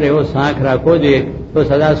વૃદ્ધિની અંદર એવો સાંખ રાખવો જોઈએ, તો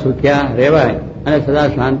સદા સુખ્યા રહેવાય અને સદા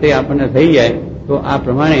શાંતિ આપણને થઈ જાય. તો આ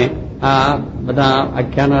પ્રમાણે આ બધા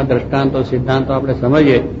આખ્યાના દ્રષ્ટાંતો સિદ્ધાંતો આપણે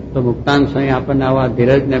સમજીએ તો મુક્તાન સ્વામી આપણને આવા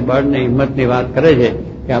ધીરજને બળને હિંમતની વાત કરે છે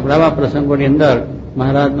કે આપણા આવા પ્રસંગોની અંદર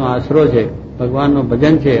મહારાજનો આશરો છે, ભગવાનનું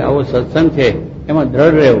ભજન છે, આવો સત્સંગ છે, એમાં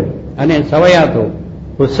દ્રઢ રહેવું અને સવયા થવું,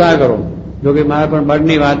 ઉત્સાહ કરો. જો કે મારા પણ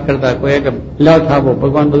બળની વાત કરતા કોઈ કે લવ થાપો,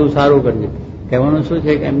 ભગવાન બધું સારું કરજે. કહેવાનું શું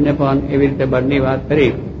છે કે એમને પણ એવી રીતે બળની વાત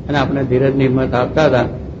કરી અને આપણે ધીરજની હિંમત આપતા હતા.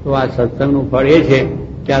 તો આ સત્સંગનું ફળ એ છે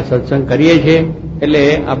કે આ સત્સંગ કરીએ છીએ એટલે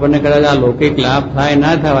આપણને કદાચ આ લૌકિક લાભ થાય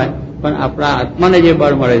ના થવાય, પણ આપણા આત્માને જે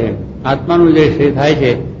બળ મળે છે, આત્માનું જે શ્રી થાય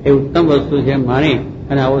છે એ ઉત્તમ વસ્તુ છે માણી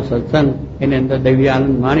અને આવો સત્સંગ એની અંદર દૈવી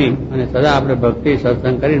આનંદ માણી અને સદા આપણે ભક્તિ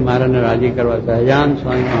સત્સંગ કરીને મહારાજને રાજી કરવા. સહજાન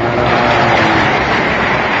સ્વામી મહારાજ.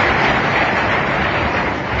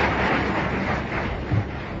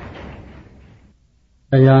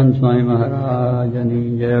 સહજાન સ્વામી મહારાજની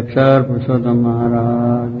જય, અક્ષર પુરુષોત્તમ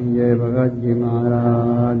મહારાજની જય, ભગતજી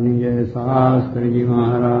મહારાજની જય, શાસ્ત્રીજી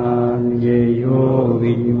મહારાજની જય,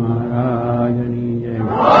 યોગીજી મહારાજની જય.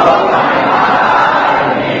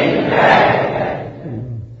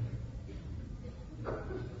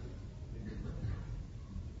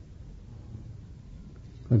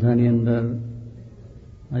 કથાની અંદર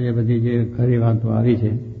આજે બધી જે ખરી વાતો આવી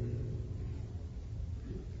છે,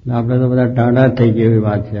 આપણે તો બધા ટાઢા થઈ ગયા એવી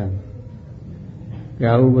વાત છે કે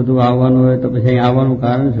આવું બધું આવવાનું હોય તો પછી અહીં આવવાનું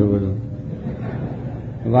કારણ શું? બધું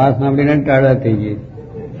વાત સાંભળીને ટાઢા થઈ ગઈ.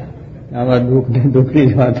 આવા દુઃખની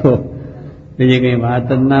જ વાતો, બીજી કઈ વાત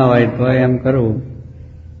જ ના હોય તો એમ કરવું.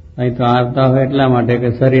 અહીં તો આવતા હોય એટલા માટે કે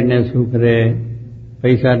શરીરને સુખ રહે,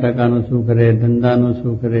 પૈસા ટકાનું સુખ રહે, ધંધાનું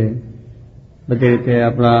સુખ રહે, બધી રીતે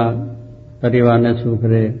આપણા પરિવારને સુખ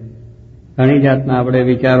રહે. ઘણી જાતના આપણે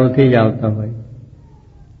વિચારોથી જ આવતા હોય.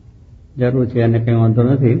 જરૂર છે અને કંઈ વાંધો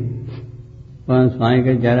નથી, પણ સ્વામી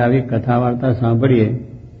કે જ્યારે આવી કથા વાર્તા સાંભળીએ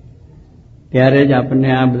ત્યારે જ આપણને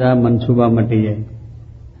આ બધા મનસુબા મટી જાય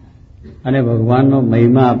અને ભગવાનનો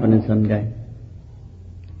મહિમા આપણને સમજાય.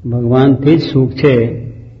 ભગવાનથી જ સુખ છે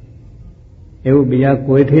એવું બીજા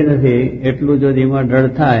કોઈથી નથી. એટલું જો ધીમા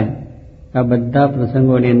દ્રઢ થાય આ બધા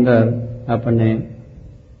પ્રસંગોની અંદર આપણને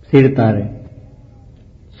સ્થિરતા રહે.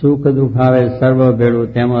 સુખ દુઃખ આવે સર્વ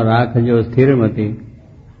ભેળું, તેમાં રાખજો સ્થિરમતી,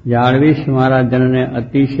 જાળવીશ મારા જનને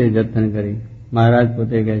અતિશય જતન કરી. મહારાજ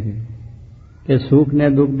પોતે કહે છે કે સુખ ને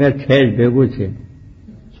દુઃખ બે છે જ, ભેગું છે.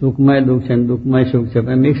 સુખમય દુઃખ છે, દુઃખમય સુખ છે,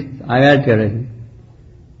 પણ મિક્સ આવ્યા જ કરે છે.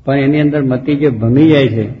 પણ એની અંદર મતિ જે ભમી જાય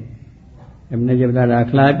છે, એમને જે બધા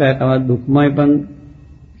દાખલા આપ્યા કે આવા દુઃખમય પણ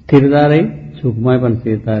સ્થિરતા રહી, સુખમય પણ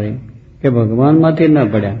સ્થિરતા રહી, કે ભગવાનમાંથી ન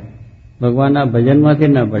પડ્યા, ભગવાનના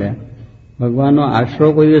ભજનમાંથી ન પડ્યા, ભગવાનનો આશરો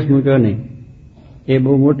કોઈ દિવસ મૂક્યો નહીં. એ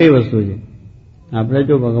બહુ મોટી વસ્તુ છે. આપણે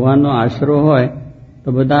જો ભગવાનનો આશરો હોય તો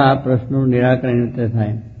બધા આ પ્રશ્નોનું નિરાકરણ રીતે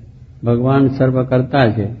થાય. ભગવાન સર્વ કરતા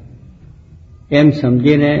છે એમ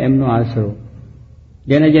સમજીને એમનો આશરો,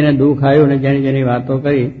 જેને જેને દુઃખ આવ્યું ને જેની જેની વાતો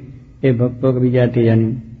કરી એ ભક્તો બીજા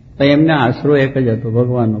ત્રીજાની, તો એમને આશરો એક જ હતો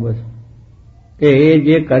ભગવાનનો, બસ. કે એ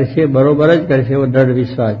જે કરશે બરોબર જ કરશે એવો દ્રઢ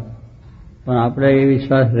વિશ્વાસ. પણ આપણે એ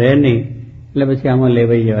વિશ્વાસ રહે નહીં એટલે પછી આમાં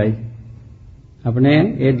લેવાઈ જવાય છે. આપણે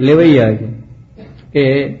એ લેવાઈ જવાય છે કે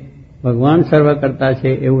ભગવાન સર્વ કરતા છે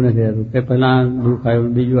એવું નથી થતું કે પેલા દુઃખ આવ્યું,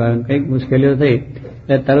 બીજું આવ્યું, કંઈક મુશ્કેલીઓ થઈ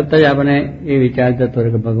એટલે તરત જ આપણે એ વિચાર જતો રહે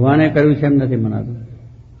કે ભગવાને કર્યું છે એમ નથી મનાતું.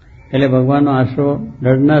 એટલે ભગવાનનો આશરો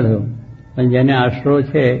દૃઢ ના થયો. પણ જેને આશરો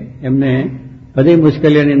છે એમને બધી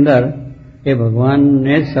મુશ્કેલીઓની અંદર એ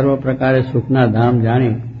ભગવાનને જ સર્વ પ્રકારે સુખના ધામ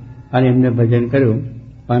જાણી અને એમને ભજન કર્યું.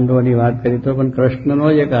 પાંડવોની વાત કરી તો પણ કૃષ્ણનો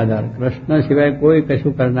જ એક આધાર, કૃષ્ણ સિવાય કોઈ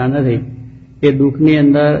કશું કરતા નથી. એ દુઃખની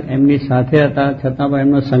અંદર એમની સાથે હતા છતાં પણ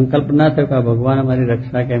એમનો સંકલ્પ ના થયો કે ભગવાન અમારી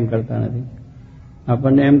રક્ષા કેમ કરતા નથી.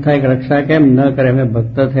 આપણને એમ થાય કે રક્ષા કેમ ન કરે, અમે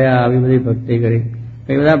ભક્ત થયા, આવી બધી ભક્તિ કરી.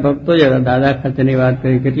 એ બધા ભક્તો જ હતા. દાદા ખાચરની વાત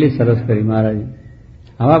કરી, કેટલી સરસ કરી મહારાજે.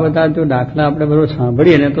 આવા બધા જો દાખલા આપણે બધું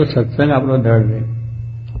સાંભળીએ ને તો સત્સંગ આપણો દ્રઢ રહે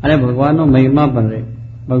અને ભગવાનનો મહિમા પણ રહે,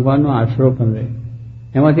 ભગવાનનો આશરો પણ રહે.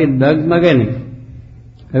 એમાંથી ડગમગે નહીં.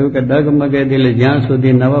 કહ્યું કે ડગમગે દિલ જ્યાં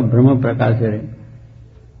સુધી નવ ભ્રમ પ્રકાશે રહે.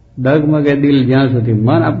 ડગમગે દિલ જ્યાં સુધી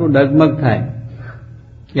મન આપણું ડગમગ થાય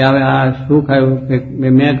કે હવે આ સુખ આવ્યું કે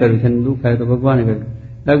મેં કર્યું છે, દુઃખ આવ્યું તો ભગવાને કર્યું,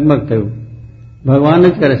 ડગમગ થયું. ભગવાન જ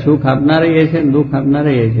કરે, સુખ આપનાર એ છે, દુઃખ આપનાર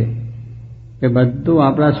એ છે. કે બધું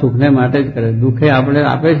આપણા સુખને માટે જ કરે. દુઃખે આપણે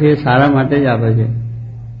આપે છે એ સારા માટે જ આપે છે,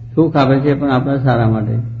 સુખ આપે છે પણ આપણા સારા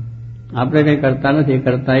માટે. આપણે કંઈ કરતા નથી,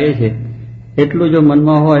 કરતા એ છે. એટલું જો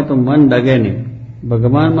મનમાં હોય તો મન ડગે નહીં.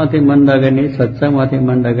 ભગવાનમાંથી મન ડગે નહીં, સત્સંગમાંથી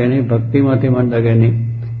મન ડગે નહીં, ભક્તિમાંથી મન ડગે નહીં.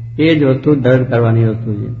 એ જ વસ્તુ દ્રઢ કરવાની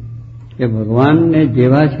વસ્તુ છે કે ભગવાનને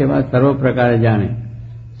જેવા છે એવા સર્વ પ્રકારે જાણે.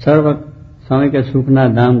 સર્વ સ્વામી કે સુખના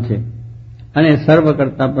ધામ છે અને સર્વ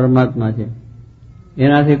કરતા પરમાત્મા છે,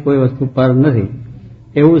 એનાથી કોઈ વસ્તુ પર નથી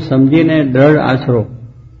એવું સમજીને દ્રઢ આશરો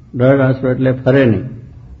એટલે ફરે નહીં.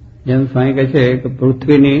 જેમ સ્વામી કહે છે કે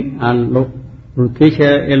પૃથ્વીની આ પૃથ્વી છે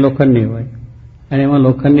એ લોખંડની હોય અને એમાં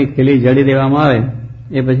લોખંડની ખીલી જડી દેવામાં આવે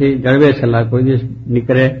એ પછી જળવે સલાહ, કોઈ દિવસ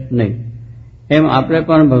નીકળે નહીં. એમ આપણે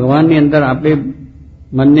પણ ભગવાનની અંદર આપણી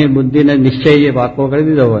મનની બુદ્ધિને નિશ્ચય જે પાકો કરી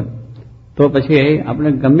દીધો હોય તો પછી આપણે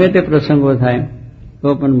ગમે તે પ્રસંગો થાય તો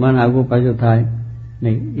પણ મન આગુ પાછું થાય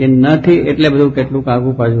નહીં. એ નથી એટલે બધું કેટલુંક આગુ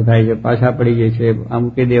પાછું થાય છે, પાછા પડી જાય છે, આ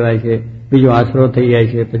મૂકી દેવાય છે, બીજો આશરો થઈ જાય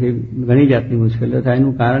છે, પછી ઘણી જાતની મુશ્કેલીઓ થાય.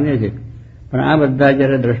 એનું કારણ એ છે. પણ આ બધા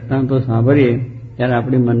જયારે દ્રષ્ટાંતો સાંભળીએ ત્યારે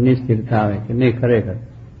આપણી મનની સ્થિરતા આવે કે નહીં, ખરેખર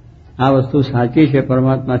આ વસ્તુ સાચી છે,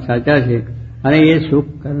 પરમાત્મા સાચા છે અને એ સુખ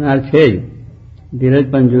કરનાર છે જ. ધીરજ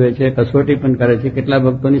પણ જુએ છે, કસોટી પણ કરે છે, કેટલા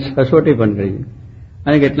ભક્તોની કસોટી પણ કરી છે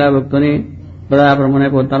અને કેટલા ભક્તોની બધા પ્રમાણે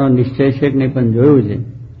પોતાનો નિશ્ચય છે કે નહીં પણ જોયું છે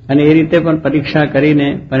અને એ રીતે પણ પરીક્ષા કરીને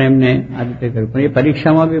પણ એમને આ રીતે કર્યું. પણ એ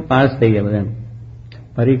પરીક્ષામાં બી પાસ થઈ ગયા. બધા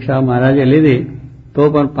પરીક્ષા મહારાજે લીધી તો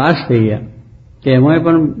પણ પાસ થઈ ગયા કે એમાં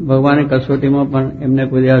પણ ભગવાનની કસોટીમાં પણ એમને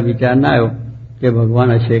કોઈ એવા વિચાર ના આવ્યો કે ભગવાન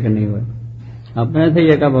હશે કે નહીં હોય. આપણે થઈ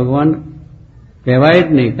જાય કે ભગવાન કહેવાય જ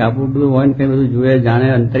નહીં કે આપણું બધું હોય ને કંઈ બધું જુએ, જાણે,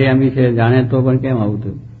 અંતર્યામી છે, જાણે તો પણ કેમ આવું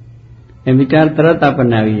થયું એ વિચાર તરત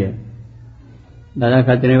આપણને આવી જાય. દાદા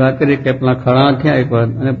ખાચરની વાત કરી કે પેલા ખરા થયા એક વાર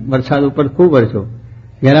અને વરસાદ ઉપર ખૂબ વરસ્યો.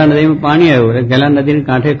 ગેલા નદીમાં પાણી આવ્યું એટલે ગેલા નદીની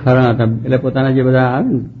કાંઠે ખરા હતા એટલે પોતાના જે બધા આવે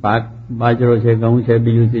ને પાક, બાજરો છે, ઘઉં છે,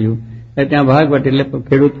 બીજું ત્રીજું એટલે ત્યાં ભાગ વટે એટલે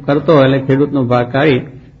ખેડૂત કરતો હોય એટલે ખેડૂતનો ભાગ કાઢી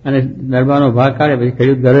અને દરબારનો ભાગ કાઢે પછી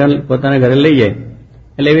ખેડૂત ઘરે પોતાના ઘરે લઈ જાય.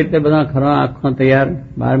 એટલે એવી રીતે બધા ખરા આખો તૈયાર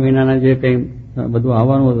 12 મહિનાના જે કંઈ બધું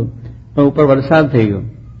આવવાનું હતું પણ ઉપર વરસાદ થઈ ગયો.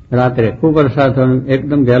 રાત્રે ખૂબ વરસાદ થયો,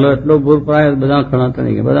 એકદમ ગેલો એટલો પૂર પડાયો, બધા ખરા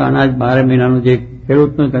થઈ ગયા. બધા અનાજ 12 મહિનાનું જે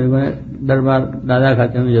ખેડૂતનું કર્યું દરબાર દાદા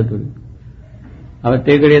ખાચરનું જતું રહ્યું. હવે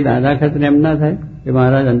તે ઘડીએ દાદા ખાચર એમ ના થાય કે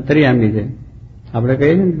મહારાજ અંતર્યામી છે. આપણે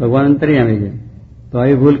કહીએ છીએ ને ભગવાન અંતર્યામી છે તો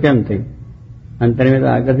આવી ભૂલ કેમ થઈ? અંતર્યામી તો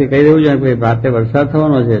આગળથી કહી દેવું જોઈએ કે રાતે વરસાદ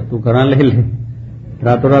થવાનો છે, તું ઘણા લઈ લે.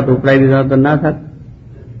 રાતોરાત ઉપડાઈ દીધા તો ના થાત.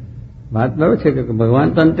 વાત બરોબર છે કે ભગવાન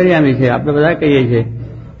તો અંતર્યામી છે, આપણે બધા કહીએ છીએ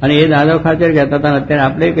અને એ દાદા ખાચર કહેતા હતા અત્યારે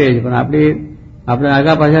આપણે કહીએ છીએ પણ આપણે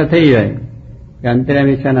આગા પાછા થઈ જાય કે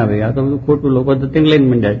અંતર્યામી છે ના ભાઈ, આ તો બધું ખોટું, લોકો તો તેમ લઈને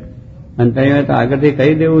મંડાય. અંતર્યામી તો આગળથી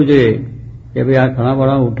કહી દેવું જોઈએ કે ભાઈ આ ઘણા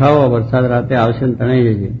બધા ઉઠાવો, વરસાદ રાતે આવશે ને તણાઈ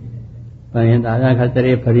જશે. પણ એ દાદા ખાચર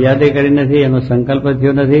એ ફરિયાદે કરી નથી, એનો સંકલ્પ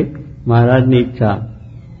થયો નથી. મહારાજની ઈચ્છા,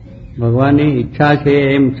 ભગવાનની ઈચ્છા છે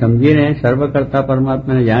એમ સમજીને સર્વ કરતા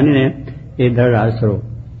પરમાત્માને જાણીને એ દ્રઢ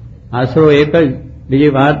આશરો એક જ,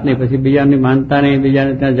 બીજી વાત નહીં. પછી બીજાની માનતા નહીં,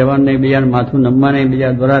 બીજાને ત્યાં જવાનું નહીં, બીજાને માથું નમવા નહીં,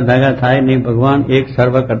 બીજા દ્વારા ધાગા થાય નહીં. ભગવાન એક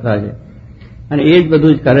સર્વ કરતા છે અને એ જ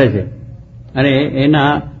બધું જ કરે છે અને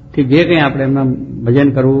એનાથી જે કંઈ આપણે એમના ભજન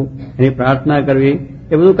કરવું, એની પ્રાર્થના કરવી,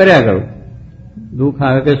 એ બધું કર્યા કરવું. દુઃખ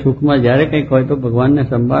આવે કે સુખમાં જ્યારે કંઈક હોય તો ભગવાનને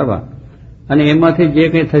સંભાળવા અને એમાંથી જે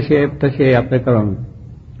કંઈ થશે એ આપણે કરવાનું.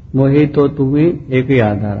 મોહી તો તુમી એકી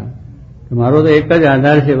આધારા, મારો તો એક જ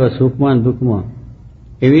આધાર છે બસ, સુખમાં દુઃખમાં.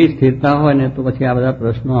 એવી સ્થિરતા હોય ને તો પછી આ બધા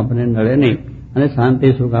પ્રશ્નો આપણને નડે નહીં અને શાંતિ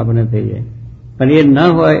સુખ આપણને થઈ જાય. પણ એ ન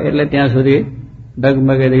હોય એટલે ત્યાં સુધી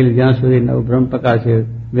ડગમગે દિલ, જ્યાં સુધી નવ બ્રહ્મ પ્રકાશે,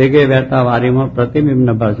 વેગે વહેતા વારીમાં પ્રતિબિંબ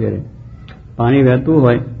ન ભાસે રહે. પાણી વહેતું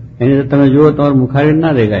હોય એની તમે જુઓ તમારું મુખારી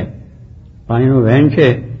ના દેખાય. પાણીનું વહેણ છે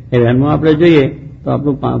એ વહેણમાં આપણે જોઈએ તો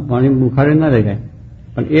આપણું પાણી મુખારી ના દેખાય,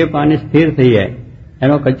 પણ એ પાણી સ્થિર થઈ જાય,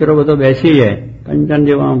 એનો કચરો બધો બેસી જાય, કંચન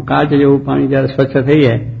જેવું આમ કાચ જેવું પાણી જયારે સ્વચ્છ થઈ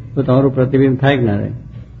જાય તો તમારું પ્રતિબિંબ થાય કે ના રહે.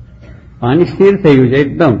 પાણી સ્થિર થઈ ગયું છે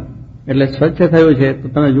એકદમ, એટલે સ્વચ્છ થયું છે તો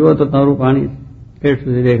તમે જુઓ તો તમારું પાણી પેટ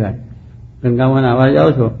સુધી દેખાય. ગંગામાં નાવા જાઓ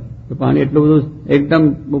છો તો પાણી એટલું બધું એકદમ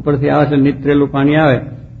ઉપરથી આવે છે, નીતરેલું પાણી આવે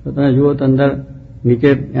તો તમે જુઓ તો અંદર નીચે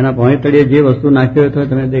એના પાણી તળિયે જે વસ્તુ નાખી હોય તો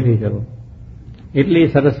તમે દેખી શકો. એટલી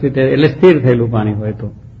સરસ રીતે, એટલે સ્થિર થયેલું પાણી હોય તો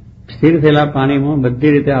સ્થિર થયેલા પાણીમાં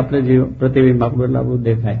બધી રીતે આપણે જે પ્રતિબિંબ આપણું એટલે આપણું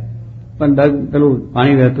દેખાય. પણ પેલું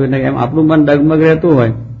પાણી વહેતું એટલે એમ આપણું મન ડગમગ રહેતું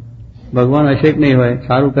હોય, ભગવાન હશે કે નહીં હોય,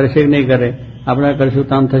 સારું કરશે કે નહીં કરે, આપણે કરશું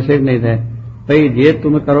તો આમ થશે કે નહીં થાય. ભાઈ જે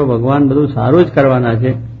તમે કરો ભગવાન બધું સારું જ કરવાના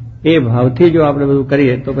છે, એ ભાવથી જો આપણે બધું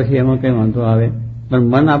કરીએ તો પછી એમાં કઈ વાંધો આવે. પણ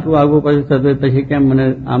મન આપણું આગું પાછું થતું હોય પછી કેમ મને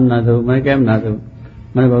આમ ના થયું, મને કેમ ના થયું,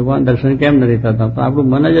 મને ભગવાન દર્શન કેમ નથી થતા, તો આપણું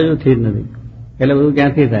મન જ હજુ થી જ નથી, એટલે બધું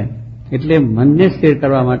ક્યાંથી થાય. એટલે મનને સ્થિર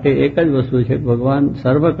કરવા માટે એક જ વસ્તુ છે, ભગવાન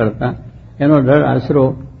સર્વ કરતા એનો ડર આશરો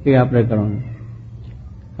એ આપણે કરવાનો.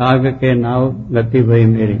 કાગ કે નાવ ગતિ ભઈ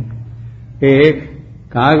મેરી, કે એક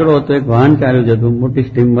કાગડો તો એક વાહન ચાલ્યું જતું, મોટી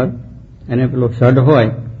સ્ટીમર, એને પેલો સડ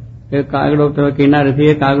હોય, એ કાગડો કિનારેથી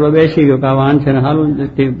એ કાગડો બેસી ગયો કે આ વાહન છે ને સારું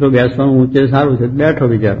બેસવાનું ઊંચે સારું છે, બેઠો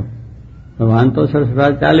બિચારો. વાહન તો સરસ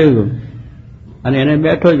ચાલ્યું ગયું અને એને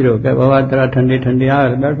બેઠો જ રહ્યો કે હવા જરા ઠંડી ઠંડી આવે,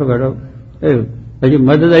 બેઠો બેઠો થયું. પછી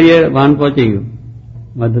મધદરિયે વાહન પહોંચી ગયું,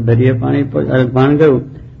 મધદરિયે વાહન ગયું,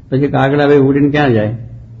 પછી કાગડા ભાઈ ઉડીને ક્યાં જાય,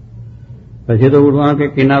 પછી તો ઉડવાનો કે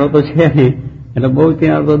કિનારો તો છે નહીં, એટલે બહુ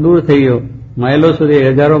કિનારો તો દૂર થઈ ગયો, માઇલો સુધી,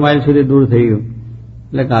 હજારો માઇલ સુધી દૂર થઈ ગયું.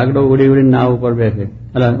 એટલે કાગડો ઉડી ઉડીને નાવ ઉપર બેસે,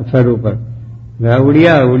 એટલે સર ઉપર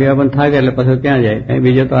ઉડિયા પણ થાકે એટલે પછી ક્યાં જાય, કઈ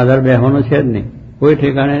બીજો તો આધાર બેસવાનો છે જ નહીં, કોઈ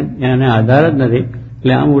ઠેકાણે એને આધાર જ નથી.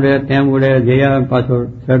 એટલે આમ ઉડે તેમ ઉડે, જઈ આવે પાછો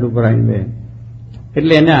સડ ઉપર આવીને બે.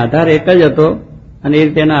 એટલે એને આધાર એક જ હતો અને એ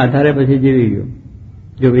રીતે એના આધારે પછી જીવી ગયો.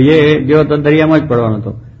 જો બીજે જેવો તો દરિયામાં જ પડવાનો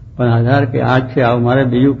હતો, પણ આધાર કે આ છે, આવું મારે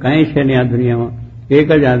બીજું કાંઈ છે નહીં આ દુનિયામાં, એક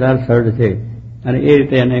જ આધાર સડ છે, અને એ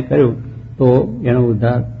રીતે એને કર્યું તો એનો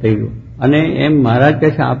ઉદ્ધાર થઈ ગયો. અને એમ મહારાજ કહે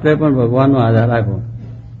છે આપણે પણ ભગવાનનો આધાર રાખવો.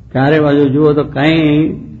 ચારે બાજુ જુઓ તો કાંઈ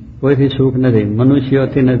કોઈથી સુખ નથી,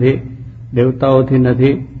 મનુષ્યોથી નથી, દેવતાઓથી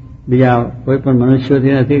નથી, બીજા કોઈ પણ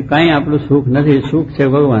મનુષ્યોથી નથી, કાંઈ આપણું સુખ નથી. સુખ છે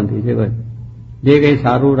ભગવાનથી છે. બસ જે કંઈ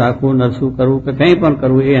સારું રાખવું, નરસું કરવું કે કંઈ પણ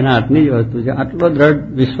કરવું એ એના હાથની જ વસ્તુ છે. આટલો દ્રઢ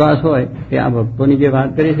વિશ્વાસ હોય કે આ ભક્તોની જે વાત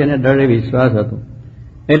કરી છે એને દ્રઢ વિશ્વાસ હતો,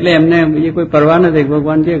 એટલે એમને બીજી કોઈ પરવા નથી.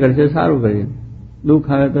 ભગવાન જે કરશે સારું કરશે, દુઃખ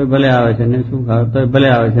આવે તો ભલે આવે છે ને, સુખ આવે તો ભલે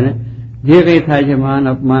આવે છે ને, જે કંઈ થાય છે, માન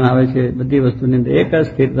અપમાન આવે છે, બધી વસ્તુની અંદર એક જ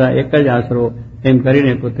સ્થિરતા, એક જ આશરો, એમ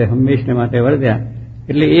કરીને પોતે હંમેશને માટે વર્ત્યા.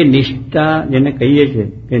 એટલે એ નિષ્ઠા જેને કહીએ છીએ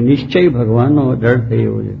કે નિશ્ચય ભગવાનનો દ્રઢ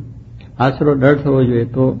થયો છે, આશરો દ્રઢ થવો જોઈએ,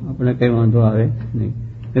 તો આપણે કઈ વાંધો આવે નહીં.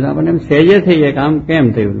 એટલે આપણને એમ સહેજે થઈ જાય કે આમ કેમ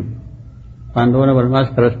થયું. પાંડવોના વનવાસ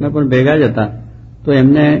કૃષ્ણ પણ ભેગા જ હતા, તો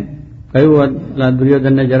એમને કહ્યું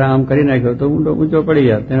દુર્યોધનને જરા આમ કરી નાખ્યો તો ઊંચો પડી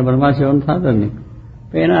ગયા, તેને વનવાસ સેવન થતો જ નહીં.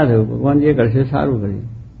 તો એ ના થયું, ભગવાન જે કરશે સારું કરશે.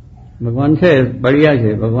 ભગવાન છે બળિયા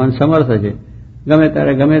છે, ભગવાન સમર્થ છે, ગમે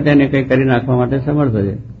ત્યારે ગમે તેને કંઈ કરી નાખવા માટે સમર્થ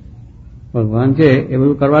છે. ભગવાન છે એ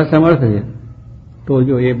બધું કરવા સમર્થ છે. તો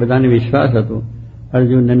જો એ બધાને વિશ્વાસ હતો,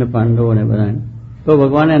 અર્જુનને ને પાંડવોને બધાને, તો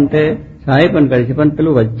ભગવાને અંતે સહાય પણ કરી છે. પણ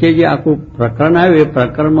પેલું વચ્ચે જે આખું પ્રકરણ આવ્યું એ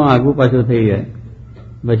પ્રકરણમાં આગું પાછું થઈ જાય.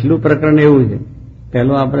 વચલું પ્રકરણ એવું છે,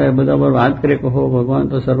 પહેલું આપણે બધા પર વાત કરીએ કે હો ભગવાન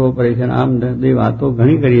તો સર્વોપરી છે, આમ બધી વાતો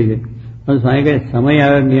ઘણી કરીએ છીએ, પણ સ્વામી કહે સમય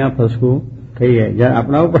આવે ત્યાં ફસકું થઈ જાય. જયારે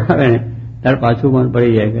આપણા ઉપર આવે ને ત્યારે પાછું મન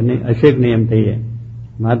પડી જાય કે નહીં હશે કે નહીં એમ થઈ જાય.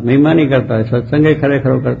 વાત મહિમા નહીં કરતા હોય, સત્સંગે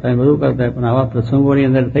ખરેખરો કરતા હોય, બધું કરતા હોય, પણ આવા પ્રસંગોની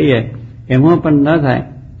અંદર થઈ જાય, એમાં પણ ન થાય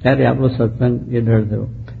ત્યારે આપણો સત્સંગ એ દ્રઢ થયો.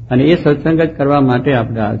 અને એ સત્સંગ જ કરવા માટે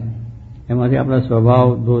આપણે આ છે, એમાંથી આપણા સ્વભાવ,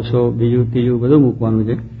 દોષો, બીજું ત્રીજું બધું મૂકવાનું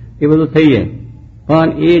છે, એ બધું થઈ જાય. પણ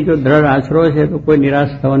એ જો દ્રઢ આશરો છે તો કોઈ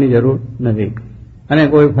નિરાશ થવાની જરૂર નથી, અને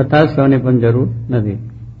કોઈ હતાશ થવાની પણ જરૂર નથી.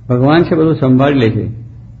 ભગવાન છે બધું સંભાળી લે છે.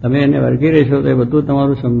 તમે એને વળગી રહેશો તો એ બધું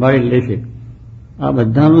તમારું સંભાળી લેશે. આ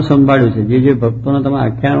બધાનું સંભાળ્યું છે. જે ભક્તોને તમે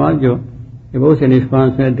આખ્યાન વાંચજો એ બહુ છે. નિષ્કાળ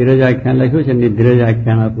ધીરજ આખ્યાન લખ્યું છે, ધીરજ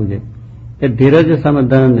આખ્યાન આપવું છે કે ધીરજ સમ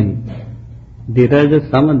ધન નહીં. ધીરજ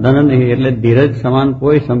સમ ધન નહીં એટલે ધીરજ સમાન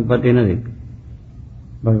કોઈ સંપત્તિ નથી.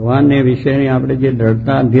 ભગવાનને વિશેની આપણે જે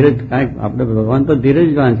દ્રઢતા, ધીરજ કાંઈક આપણે ભગવાન તો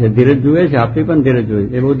ધીરજવાન છે, ધીરજ જુએ છે, આપણી પણ ધીરજ જોઈએ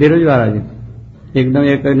છે. એ બહુ ધીરજવાળા છે. એકદમ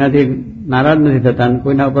એ કોઈનાથી નારાજ નથી થતા અને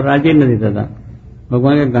કોઈના ઉપર રાજી નથી થતા.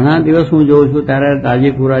 ભગવાન કે ઘણા દિવસ હું જોઉં છું ત્યારે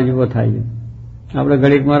રાજી પુરાજીવો થાય છે. આપણે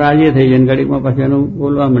ઘડીકમાં રાજી થઈ જઈએ, ઘડીકમાં પછી એનું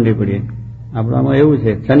બોલવા માંડી પડીએ. આપણામાં એવું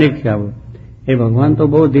છે, ક્ષણિક છે આપણું. એ ભગવાન તો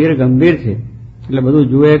બહુ ધીર ગંભીર છે, એટલે બધું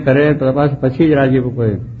જુએ કરે તપાસ પછી જ રાજીપો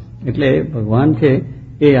કરે. એટલે ભગવાન છે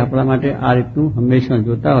એ આપણા માટે આ રીતનું હંમેશા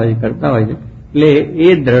જોતા હોય, કરતા હોય છે. એટલે એ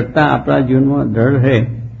દ્રઢતા આપણા જીવનમાં દ્રઢ રહે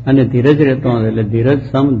અને ધીરજ રહેતો હોય. એટલે ધીરજ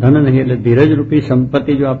સમ ધન નહીં, એટલે ધીરજ રૂપી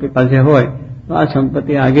સંપત્તિ જો આપણી પાસે હોય તો આ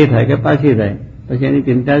સંપત્તિ આગી થાય કે પાછી થાય, પછી એની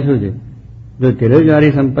ચિંતા શું છે? જો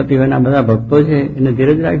ધીરજવાળી સંપત્તિ હોય ને આ બધા ભક્તો છે એને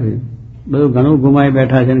ધીરજ રાખવી. બધું ઘણું ગુમાઈ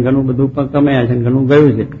બેઠા છે, ઘણું બધું કમાયા છે, ઘણું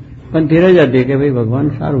ગયું છે, પણ ધીરજ હતી કે ભાઈ ભગવાન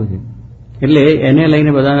સારું છે. એટલે એને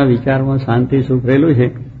લઈને બધાના વિચારમાં શાંતિ સુખ રહેલું છે.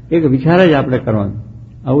 એક વિચાર જ આપણે કરવાનો.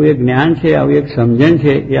 આવું એક જ્ઞાન છે, આવું એક સમજણ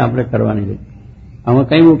છે, એ આપણે કરવાની છે. આમાં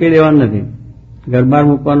કંઈ મૂકી દેવાનું નથી, ઘરબાર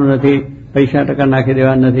મૂકવાનું નથી, પૈસા ટકા નાખી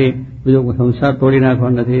દેવાનું નથી, બીજો સંસાર તોડી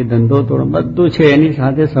નાખવાનો નથી, ધંધો તોડવાનો, બધું છે એની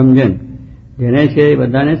સાથે સમજણ. જેને છે એ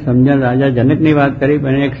બધાને સમજણ. રાજા જનકની વાત કરી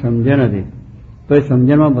પણ એક સમજણ હતી, તો એ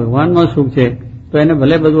સમજણમાં ભગવાનમાં સુખ છે. તો એને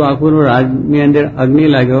ભલે બધું આખું રાજની અંદર અગ્નિ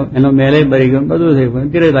લાગ્યો, એનો મહેલ બરી ગયો, બધું થઈ ગયું,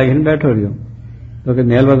 ધીરજ લાગીને બેઠો રહ્યો. તો કે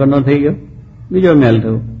મહેલ વગરનો થઈ ગયો, બીજો મહેલ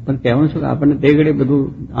થયો. પણ કહેવાનું શું કે આપણને તે ઘડી બધું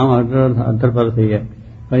આમ અંતરપર થઈ જાય,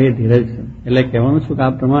 પણ એ ધીરજ છે. એટલે કહેવાનું શું કે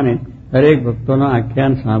આ પ્રમાણે દરેક ભક્તોના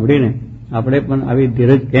આખ્યાન સાંભળીને આપણે પણ આવી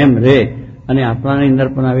ધીરજ કેમ રહે અને આપણાની અંદર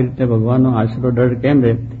પણ આવી રીતે ભગવાનનો આશરો ડર કેમ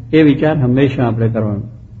રહે, એ વિચાર હંમેશા આપણે કરવાનો.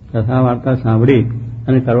 કથા વાર્તા સાંભળી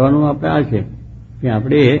અને કરવાનું આપણે આ છે કે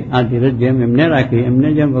આપણે આ ધીરજ જેમ એમને રાખી, એમને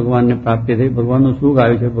જેમ ભગવાનને પ્રાપ્તિ થઈ, ભગવાનનું સુખ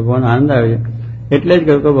આવ્યું છે, ભગવાન આનંદ આવ્યો છે. એટલે જ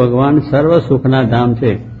કહ્યું કે ભગવાન સર્વ સુખના ધામ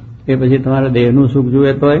છે. એ પછી તમારે દેહનું સુખ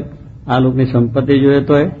જોઈએ તો હોય, આ લોકની સંપત્તિ જોઈએ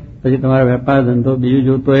તો હોય, પછી તમારે વેપાર ધંધો બીજું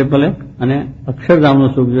જોતો હોય ભલે, અને અક્ષરધામનું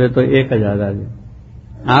સુખ જોઈએ તો એક જ આધાર છે.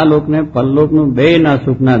 આ લોકને પરલોકનું બેયના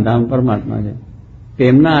સુખના ધામ પરમાત્મા છે. કે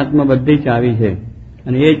એમના હાથમાં બધી ચાવી છે,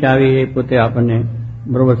 અને એ ચાવી એ પોતે આપણને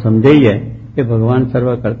બરોબર સમજાઈ જાય કે ભગવાન સર્વ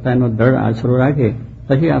કરતા એનો દ્રઢ આશરો રાખે,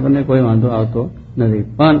 પછી આપણને કોઈ વાંધો આવતો નથી.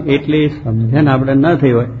 પણ એટલી સમજણ આપણે ન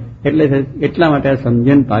થઈ હોય, એટલા માટે આ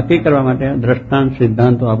સમજણ પાકી કરવા માટે દ્રષ્ટાંત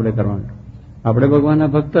સિદ્ધાંતો આપણે કરવાના. આપણે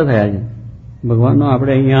ભગવાનના ભક્ત થયા છે, ભગવાનનો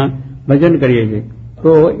આપણે અહીંયા ભજન કરીએ છીએ,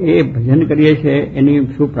 તો એ ભજન કરીએ છીએ એની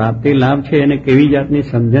શું પ્રાપ્તિ લાભ છે, એને કેવી જાતની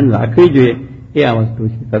સમજણ રાખવી જોઈએ, એ આ વસ્તુ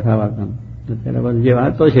છે કથા વાર્તામાં. અત્યારે બધી જે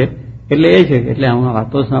વાતો છે એટલે એ છે, એટલે આમાં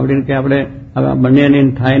વાતો સાંભળીને કે આપણે હવે બંને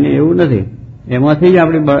થાય ને એવું નથી. એમાંથી જ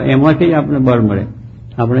આપણે બળ મળે.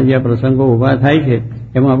 આપણે જે પ્રસંગો ઉભા થાય છે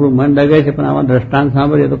એમાં આપણું મન ડગે છે, પણ આમાં દ્રષ્ટાંત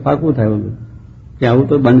સાંભળીએ તો પાકું થાય બધું કે આવું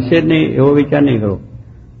તો બનશે જ નહીં, એવો વિચાર નહીં કરો.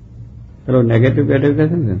 પેલો નેગેટિવ પેટિવ કહે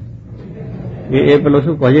છે ને એ પેલો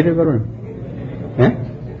શું પોઝિટિવ કરો ને, હે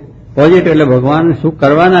પોઝિટિવ એટલે ભગવાન શું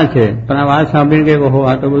કરવાના છે. પણ આ વાત સાંભળીને કે ઓહો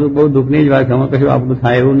આ તો બધું બહુ દુઃખની જ વાત છે, આમાં કશું આપણું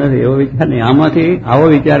થાય એવું નથી, એવો વિચાર નહીં. આમાંથી આવો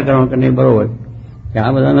વિચાર કરવાનો કે નહીં બરોબર કે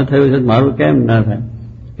આ બધાને થયું છે મારું કેમ ના થાય,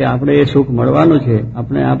 કે આપણે એ સુખ મળવાનું છે,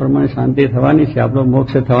 આપણે આ પ્રમાણે શાંતિ થવાની છે, આપણો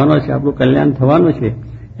મોક્ષ થવાનો છે, આપણું કલ્યાણ થવાનું છે,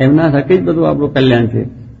 એમના થકી જ બધું આપણું કલ્યાણ છે.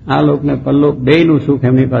 આ લોકને પરલોક બેયનું સુખ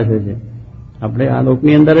એમની પાસે છે. આપણે આ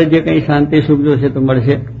લોકની અંદર જ જે કંઈ શાંતિ સુખ જોશે તો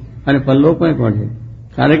મળશે, અને પરલોકમાં પણ છે.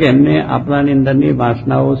 કારણ કે એમને આપણાની અંદરની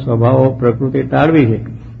વાસનાઓ, સ્વભાવો, પ્રકૃતિ ટાળવી છે.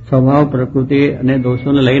 સ્વભાવ, પ્રકૃતિ અને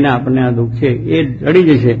દોષોને લઈને આપણને આ દુઃખ છે એ જડી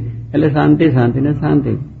જશે. એટલે શાંતિ શાંતિ ને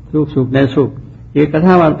શાંતિ, સુખ સુખ ને સુખ. એ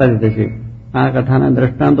કથા વાર્તાથી થશે. આ કથાના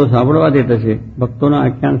દ્રષ્ટાંતો સાંભળવાથી થશે, ભક્તોના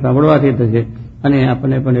આખ્યાન સાંભળવાથી થશે, અને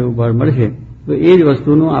આપણને પણ એવું બળ મળશે. તો એ જ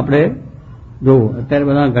વસ્તુનું આપણે જોવું. અત્યારે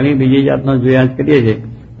બધા ઘણી બીજી જાતનો જોયા જ કરીએ છીએ,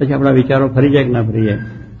 પછી આપણા વિચારો ફરી જાય કે ના ફરી જાય?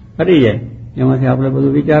 ફરી જાય. એમાંથી આપણે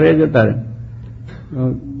બધું વિચારે જતા રહે.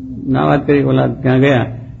 ના વાત કરી ઓલા ત્યાં ગયા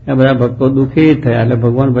ત્યાં બધા ભક્તો દુઃખી થયા, એટલે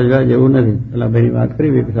ભગવાન ભજવા જેવું નથી. પેલા ભાઈની વાત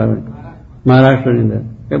કરી મહારાષ્ટ્રની અંદર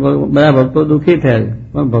કે બધા ભક્તો દુઃખી થયા છે,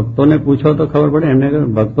 પણ ભક્તોને પૂછો તો ખબર પડે. એમને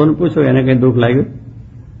ભક્તોને પૂછો એને કઈ દુઃખ લાગ્યું?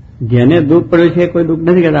 જેને દુઃખ પડ્યું છે કોઈ દુઃખ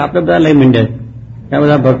નથી કહેતા, આપણે બધા લઈ માંડ્યા ત્યાં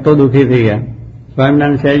બધા ભક્તો દુઃખી થઈ ગયા.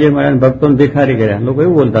 સ્વામિનારાયણ સહેજે મળ્યા ભક્તોને ભિખારી કર્યા, લોકો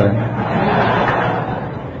એવું બોલતા હતા.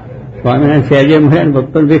 સ્વામિનારાયણ સહેજે મળ્યા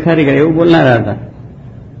ભક્તોને ભિખારી કર્યા એવું બોલનારા હતા.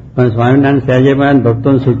 પણ સ્વામિનારાયણ સહેજે મળ્યા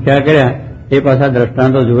ભક્તોને સુખ્યા કર્યા, એ પાછા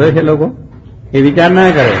દ્રષ્ટાંતો જુએ છે લોકો, એ વિચાર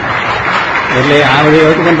ના કરે. એટલે આ બધી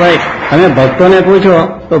વસ્તુ પણ ભાઈ તમે ભક્તોને પૂછો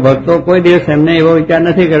તો ભક્તો કોઈ દિવસ એમને એવો વિચાર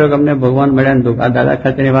નથી કર્યો કે અમને ભગવાન મળ્યા ને દુઃખ. આ દાદા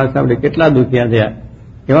ખાચરની વાત સાંભળી કેટલા દુખિયા થયા,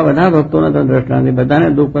 એવા બધા ભક્તોના તો દ્રષ્ટાંત બધાને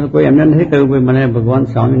દુઃખ, પણ કોઈ એમને નથી કહ્યું કોઈ મને ભગવાન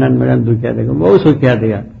સ્વામિનારાયણ મળ્યા દુખ્યા થયા, બહુ સુખ્યા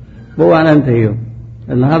થયા, બહુ આનંદ થઈ ગયો,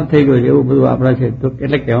 લાભ થઈ ગયો છે. એવું બધું આપણા છે. તો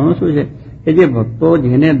એટલે કહેવાનું શું છે કે જે ભક્તો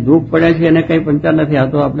જેને દુઃખ પડ્યા છે એને કઈ પંચાર નથી.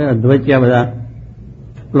 આ તો આપણે અધ્વચ્યા બધા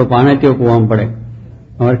પેલો પાણીત્યો કૂવામાં પડે.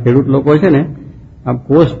 અમારા ખેડૂત લોકો છે ને આ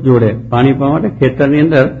કોષ જોડે પાણી પીવા માટે ખેતરની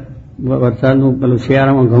અંદર વરસાદનું પેલું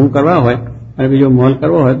શિયાળામાં ઘઉં કરવા હોય અને બીજો મોલ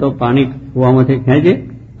કરવો હોય તો પાણી કૂવામાંથી ખેંચી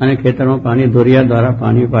અને ખેતરમાં પાણી ધોરિયા દ્વારા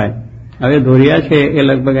પાણી પાય. હવે ધોરિયા છે એ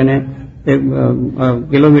લગભગ એને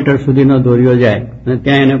કિલોમીટર સુધીનો દોરિયો જાય અને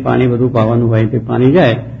ત્યાં એને પાણી બધું પાવાનું હોય, તે પાણી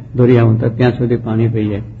જાય દોરિયામાં તો ત્યાં સુધી પાણી પી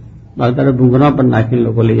જાય. અત્યારે ડુંગરા પર નાખીને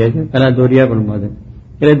લોકો લઈ જાય છે, પેલા દોરિયા પણ મળે.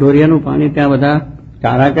 એટલે દોરિયાનું પાણી ત્યાં બધા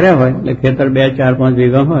ચારા કર્યા હોય એટલે ખેતર 2, 4, 5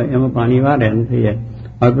 વીઘા હોય એમાં પાણી વારે એમ થઈ જાય.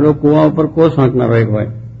 હવે પેલો કુવા ઉપર કોસ વાંકનારો એક હોય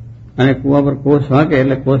અને કુવા પર કોસ વાંકે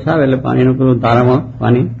એટલે કોસ આવે એટલે પાણીનું પેલું તારામાં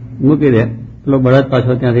પાણી મૂકી દે. પેલો બળદ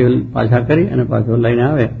પાછો ત્યાંથી પાછા કરી અને પાછો લઈને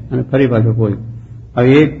આવે અને ફરી પાછો કોઈ.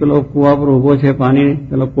 હવે એક પેલો કુવા પર ઉભો છે, પાણી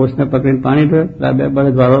પેલો કોસને પકડીને પાણી પીવે એટલે 2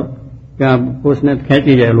 બળદ વાળો ત્યાં કોસને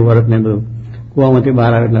ખેંચી જાય એલું વરસને બધું કુવામાંથી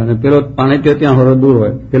બહાર આવે એટલે પેલો પાણી ત્યાં હોરો દૂર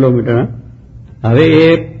હોય કિલોમીટર. હવે એ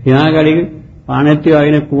ત્યાં આગળ પાણીથી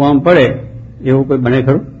આવીને કુવામાં પડે એવું કોઈ બને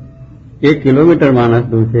ખરું? 1 કિલોમીટર માણસ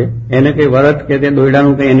દૂર છે, એને કઈ વરસ કે તે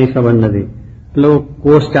દોયડાનું કઈ એની સંબંધ નથી. પેલો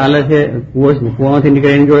કોષ ચાલે છે, કોષ કુવામાંથી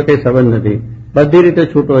નીકળે એની જોડે કઈ સંબંધ નથી, બધી રીતે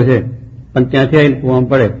છૂટો છે, પણ ત્યાંથી આવીને કુવામાં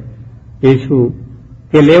પડે એ શું?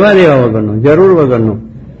 કે લેવા દેવા વગરનું, જરૂર વગરનું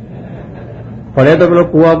પડે તો પેલો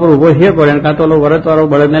કુવા પર ઉભો છે પડે, કાં તો વરસ વાળો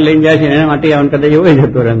બળદને લઈને જાય છે એને માટે આવન કદાચ એવો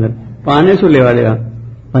જતો રહે અંદર, પાને શું લેવા દેવા,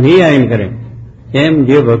 પણ એ આવીને કરે. એમ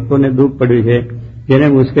જે ભક્તોને દુઃખ પડ્યું છે, જેને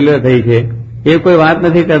મુશ્કેલીઓ થઈ છે, એ કોઈ વાત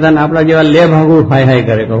નથી કરતા. આપણા જેવા લે ભાગું હાય હાય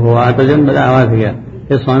કરે કે હો આ તો જેમ બધા આવા થઈ ગયા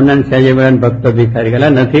કે સ્વામિનારાયણ સહેજે બધા ભક્તો ભિખારી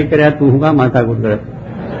ગયા નથી કર્યા, તું શું કામ માથાકૂટ કરે?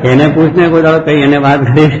 એને પૂછને કોઈ દાડો કઈ એને વાત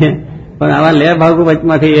કરી છે, પણ આવા લે ભાગુ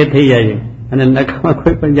વચમાંથી એ થઈ જાય છે અને નકામાં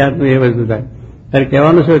કોઈ પણ જાતનું એ વસ્તુ થાય. ત્યારે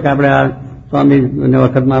કહેવાનું શું કે આપણે આ સ્વામી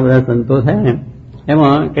વખતમાં બધા સંતો થયા ને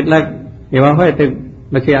એમાં કેટલાક એવા હોય તે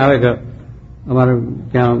પછી આવે કે અમારે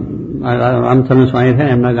ત્યાં રામચરણ સ્વામી છે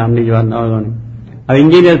એમના ગામની જ વાત નવાગોની. હવે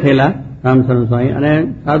એન્જિનિયર થયેલા રામચરણ સ્વામી અને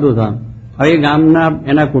સાધુ સ્વામી. હવે ગામના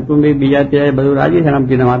એના કુટુંબી બીજા ત્યાં બધું રાજી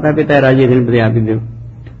છે, માતા પિતાએ રાજી થઈને બધી આપી દીધું.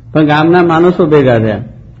 પણ ગામના માણસો ભેગા થયા,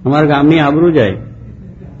 અમારા ગામની આબરૂ જાય,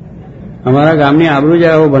 અમારા ગામની આબરૂ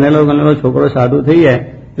જાય. એવો બનેલો છોકરો સાધુ થઈ જાય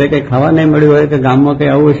એટલે કઈ ખાવા નહીં મળ્યું હોય કે ગામમાં કઈ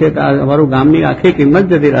આવું છે તો અમારું ગામની આખી કિંમત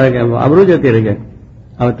જતી રહે, આબરૂ જતી રહી.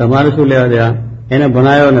 હવે તમારે શું લેવા દેવા? એને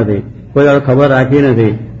ભણાયો નથી, કોઈ દાડો ખબર રાખી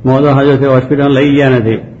નથી, મોદો હાજો છે હોસ્પિટલ લઈ ગયા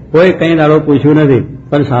નથી, કોઈ કઈ દાડો પૂછ્યું નથી,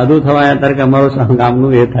 પણ સાધુ થવા આવ્યા ત્યારે કે અમારું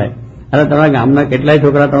ગામનું એ થાય. અરે તમારા ગામના કેટલાય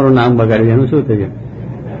છોકરા તમારું નામ બગાડ્યું, એનું શું થયું?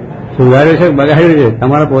 સુધાર્યું છે બગાડ્યું છે?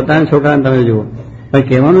 તમારા પોતાના છોકરાને તમે જુઓ. પણ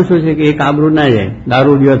કહેવાનું શું છે કે એક આબરૂ ના જાય,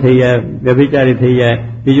 દારૂડિયો થઈ જાય, વ્યભિચારી થઈ જાય,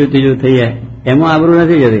 બીજું ત્રીજું થઈ જાય, એમાં આબરૂ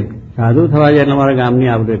નથી જતી. સાધુ થવા જાય એટલે અમારા ગામની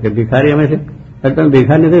આબરૂ કે ભિખારી અમે છે, તમે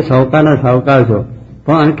ભિખારી નથી, સાવકાર છો.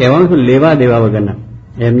 પણ કહેવાનું શું? લેવા દેવા વગરના.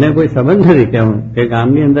 એમને કોઈ સંબંધ નથી કહેવાનું કે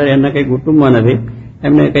ગામની અંદર એમના કઈ કુટુંબમાં નથી,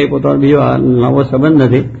 એમને કઈ પોતાનો બીજો નવો સંબંધ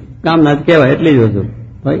નથી, ગામના જ કહેવાય એટલી જ વસ્તુ.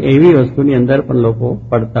 એવી વસ્તુની અંદર પણ લોકો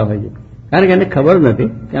પડતા હોય છે, કારણ કે એને ખબર નથી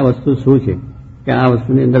કે આ વસ્તુ શું છે, કે આ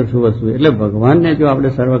વસ્તુની અંદર શું વસ્તુ છે. એટલે ભગવાનને જો આપણે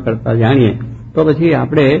સર્વ કરતા જાણીએ તો પછી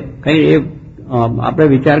આપણે કઈ એ આપણે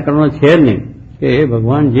વિચાર કરવાનો છે જ નહીં કે એ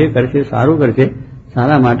ભગવાન જે કરશે સારું કરશે,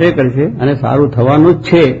 સારા માટે કરશે અને સારું થવાનું જ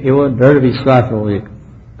છે એવો દ્રઢ વિશ્વાસ હોવો જોઈએ.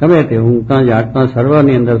 ગમે તે ઊંઘતા જાગતા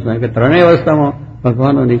સર્વની અંદર શું કે ત્રણેય અવસ્થામાં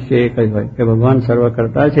ભગવાનનો નિશ્ચય એક જ હોય કે ભગવાન સર્વ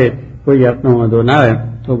કરતા છે, કોઈ જાતનો વાંધો ના આવે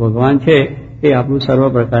તો ભગવાન છે એ આપણું સર્વ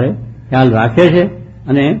પ્રકારે ખ્યાલ રાખે છે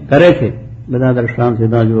અને કરે છે. બધા દ્રષ્ટાંત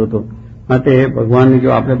સીધા જુઓ તો માટે ભગવાનની જો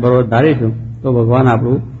આપણે બરોબર ધારીશું તો ભગવાન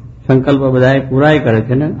આપણું સંકલ્પ બધા પૂરાય કરે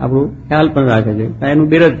છે ને આપણું ખ્યાલ પણ રાખે છે. એનું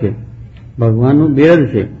બિરદ છે, ભગવાનનું બિરદ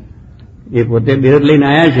છે. એ પોતે બિરદ લઈને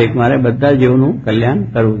આવ્યા છે કે મારે બધા જીવનું કલ્યાણ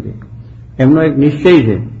કરવું છે. એમનો એક નિશ્ચય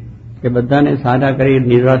છે કે બધાને સાદા કરી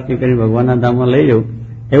નિર્વાસથી કરી ભગવાનના ધામમાં લઈ જવું,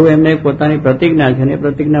 એવું એમને પોતાની પ્રતિજ્ઞા છે અને એ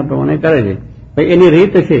પ્રતિજ્ઞા પ્રમાણે કરે છે. એની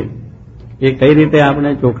રીત છે એ કઈ રીતે આપણે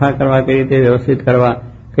ચોખ્ખા કરવા, કઈ રીતે વ્યવસ્થિત કરવા,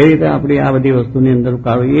 કઈ રીતે આપણી આ બધી વસ્તુની અંદર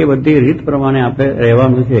કાઢવી, એ બધી રીત પ્રમાણે આપણે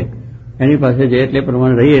રહેવાનું છે. એની પાસે જે એટલે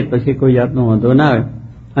પ્રમાણે રહીએ પછી કોઈ જાતનો વાંધો ના આવે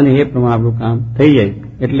અને એ પ્રમાણે આપણું કામ થઈ જાય.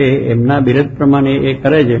 એટલે એમના બિરદ પ્રમાણે એ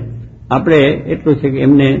કરે છે. આપણે એટલું છે કે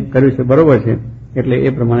એમને કર્યું છે બરોબર છે એટલે એ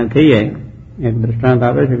પ્રમાણે થઈ જાય. એક દ્રષ્ટાંત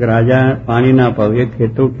આપે છે કે રાજા પાણી ના પાવ, એક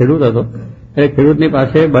ખેડૂત હતો, એટલે ખેડૂતની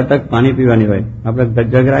પાસે બતક પાણી પીવાની હોય. આપણે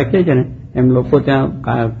જગ રાખીએ છીએ ને એમ લોકો ત્યાં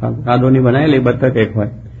કાદોની બનાવેલી બતક એક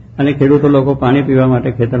હોય અને ખેડૂતો લોકો પાણી પીવા માટે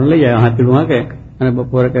ખેતરમાં લઈ જાય, હાથીડું હાંકે અને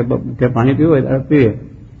બપોરે કે પાણી પીવું હોય ત્યારે પીવે.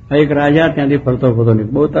 એક રાજા ત્યાંથી ફરતો નહીં,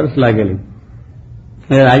 બહુ તરસ લાગેલી.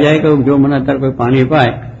 એટલે રાજાએ કહ્યું જો મને અત્યારે કોઈ પાણી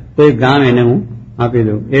પાય તો એક ગામ એને હું આપી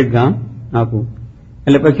દઉં, એક ગામ આપું.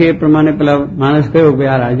 એટલે પછી એ પ્રમાણે પેલા માણસ કહ્યું કે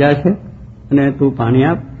આ રાજા છે અને તું પાણી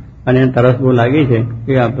આપ, અને તરસ બહુ લાગી છે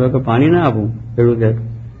કે આપતો કે પાણી ના આપું. ખેડૂતે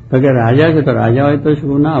તો કે રાજા છે તો રાજા હોય તો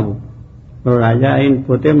શું ના આપું? તો રાજા આવીને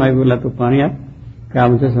પોતે માગ્યું એટલે તું પાણી આપ કે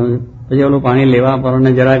આમ છે સમજ. પછી ઓલું પાણી લેવા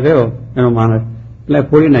પરને જરા ગયો એનો માણસ, એટલે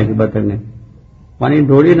ફોડી નાખ્યું બતકને, પાણી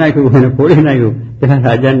ઢોળી નાખ્યું અને ફોડી નાખ્યું, પેલા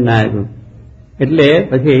રાજાને ના આપ્યું. એટલે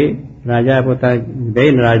પછી રાજા પોતા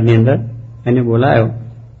ગઈને રાજની અંદર એને બોલાયો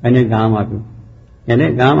એને ગામ આપ્યું, એને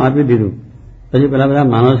ગામ આપી દીધું. પછી પેલા બધા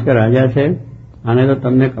માણસ કે રાજા છે, આને તો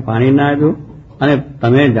તમને પાણી ના આપ્યું અને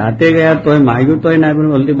તમે જાતે ગયા તોય માગ્યું તોય ના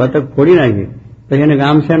આપ્યું, ઓલતી બતક ફોડી નાખી. પછી એને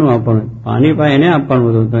ગામ શેનું આપવાનું? પાણી પાસે એને આપવાનું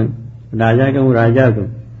હતું. રાજા કે હું રાજા છું,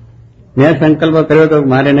 મેં સંકલ્પ કર્યો તો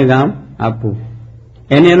મારે એને ગામ આપવું.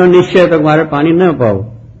 એને એનો નિશ્ચય હતો કે મારે પાણી ન પાવું,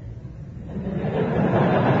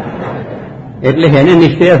 એટલે એને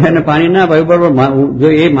નિશ્ચય એને પાણી ના પાયું. બરોબર, જો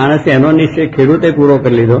એ માણસે એનો નિશ્ચય ખેડૂતે પૂરો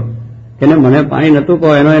કરી લીધો કે મને પાણી નતું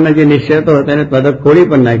પાવું, એનો જે નિશ્ચય હતો તેને પદક ખોડી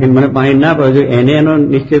પણ નાખી, મને પાણી ના પાવું. જો એને એનો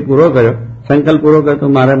નિશ્ચય પૂરો કર્યો, સંકલ્પ પૂરો કર્યો, તો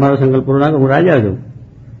મારો સંકલ્પ પૂરો ના, હું રાજા છું,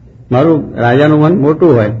 મારું રાજાનું મન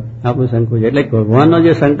મોટું હોય, આપણું સંકુચ. એટલે ભગવાનનો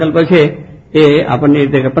જે સંકલ્પ છે એ આપણને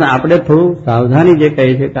રીતે, પણ આપણે થોડું સાવધાની જે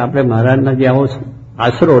કહીએ છીએ કે આપણે મહારાજના જે આવો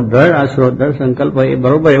આશરો, દ્રઢ સંકલ્પ હોય એ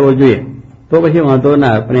બરોબર એવો જોઈએ, તો પછી વાંધો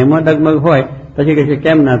ના આવે. પણ એમાં ડગમગ હોય પછી કહે છે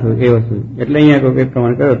કેમ ના થયું એ વસ્તુ. એટલે અહીંયા કોઈ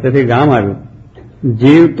પ્રમાણ કર્યો, તેથી ગામ આવ્યું.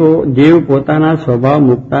 જીવ પોતાના સ્વભાવ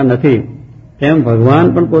મૂકતા નથી, તેમ ભગવાન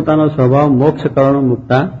પણ પોતાનો સ્વભાવ મોક્ષ કરવાનો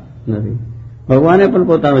મૂકતા નથી. ભગવાને પણ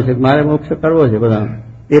પોતાનો છે, મારે મોક્ષ કરવો છે બધા.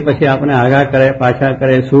 એ પછી આપણે આગા કરે પાછા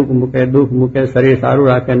કરે, સુખ મૂકે દુઃખ મૂકે, શરીર સારું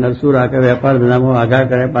રાખે નરસું રાખે, વેપાર ધંધામાં આગા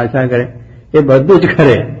કરે પાછા કરે, એ બધું જ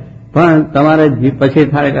કરે. પણ તમારે પછી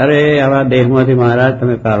થાય અરે આવા દેહમાંથી મહારાજ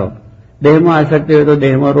તમે કાઢો. દેહમાં આસક્તિ હોય તો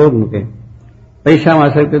દેહમાં રોગ મૂકે, પૈસામાં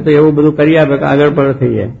આસક્તિ હોય તો એવું બધું કરી આપે કે આગળ પર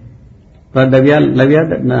થઈ જાય.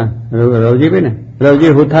 રવજીભાઈ ને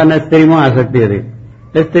રવજી હુથાને સ્ત્રીમાં આસક્તિ હતી,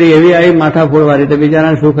 એ સ્ત્રી એવી આવી માથા ફોડવાળી તો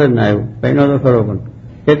બિચારાને સુખ જ ના આવ્યું, કઈનો તો ખરો. પણ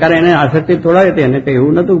એ કારણ એને આસક્તિ તોડાવી હતી, એને કઈ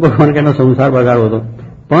એવું નતું ભગવાન કે એનો સંસાર બગાડવો હતો,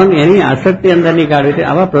 પણ એની આસક્તિ અંદરની કાઢવી હતી.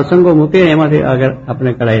 આવા પ્રસંગો મૂકીને એમાંથી આગળ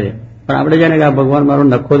આપણે કરાવી દે. પણ આપણે જાણે કે ભગવાન મારું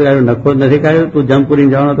નખો જ કાઢ્યું, નખો જ નથી કાઢ્યું, તું જમપુરી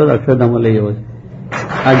જવાનો તો અક્ષરધામમાં લઈ જવો છે,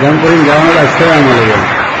 આ જમપુરી જવાનો તો અક્ષરધામમાં લઈ જવો.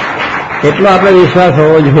 એટલો આપણે વિશ્વાસ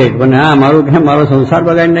હોવો જોઈએ. પણ હા મારું કેમ મારો સંસાર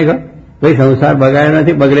બગાડી નાખ્યો? ભાઈ સંસાર બગાડ્યો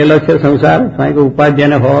નથી, બગડેલો છે સંસાર. કારણ કે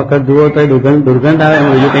ઉપાધ્યાયને 100 વખત જુઓ તો દુર્ગંધ આવે,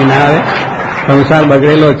 એમાં બીજું કઈ ના આવે. સંસાર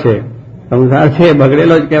બગડેલો છે, સંસાર છે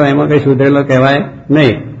બગડેલો જ કહેવાય, એમાં કઈ સુધરેલો કહેવાય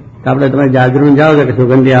નહીં. આપણે તમે જાગૃત જાઓ છો કે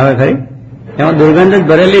સુગંધી આવે ખરી, એમાં દુર્ગંધ જ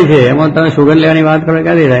ભરેલી છે, એમાં તમે સુગંધ લેવાની વાત કરો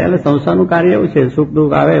ક્યાંથી થાય? એટલે સંસારનું કાર્ય એવું છે, સુખ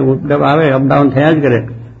દુઃખ આવે, ઉઠડપ આવે, અપડાઉન થયા જ કરે,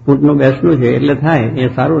 ઊંટનું બેસનું છે એટલે થાય, એ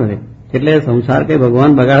સારું નથી. એટલે સંસાર કઈ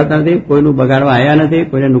ભગવાન બગાડતા નથી, કોઈનું બગાડવા આવ્યા નથી,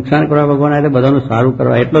 કોઈને નુકસાન કરવા ભગવાન આવ્યા, બધાનું સારું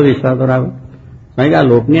કરવા એટલો જ વિશ્વાસ રાખો. કારણ કે આ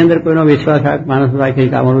લોકની અંદર કોઈનો વિશ્વાસ માણસ રાખે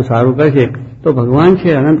કે આવાનું સારું કરશે, તો ભગવાન છે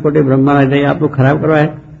અનંત કોટી બ્રહ્માંડ આપણું ખરાબ કરવા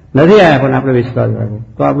નથી આવ્યા, પણ આપણે વિશ્વાસ રાખો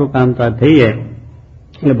તો આપણું કામ તો થઈ જાય.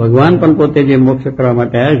 એટલે ભગવાન પણ પોતે જે મોક્ષ કરવા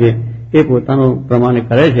માટે આવ્યા છે એ પોતાનું પ્રમાણે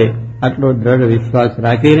કરે છે. આટલો દ્રઢ વિશ્વાસ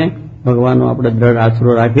રાખીને, ભગવાનનો આપણે દ્રઢ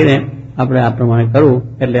આશરો રાખીને આપણે આ પ્રમાણે કરવું,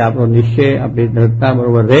 એટલે આપણો નિશ્ચય, આપણી દ્રઢતા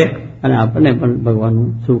બરોબર રહે અને આપણને પણ ભગવાનનું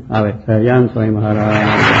સુખ આવે. સહજાન સ્વામી મહારાજ.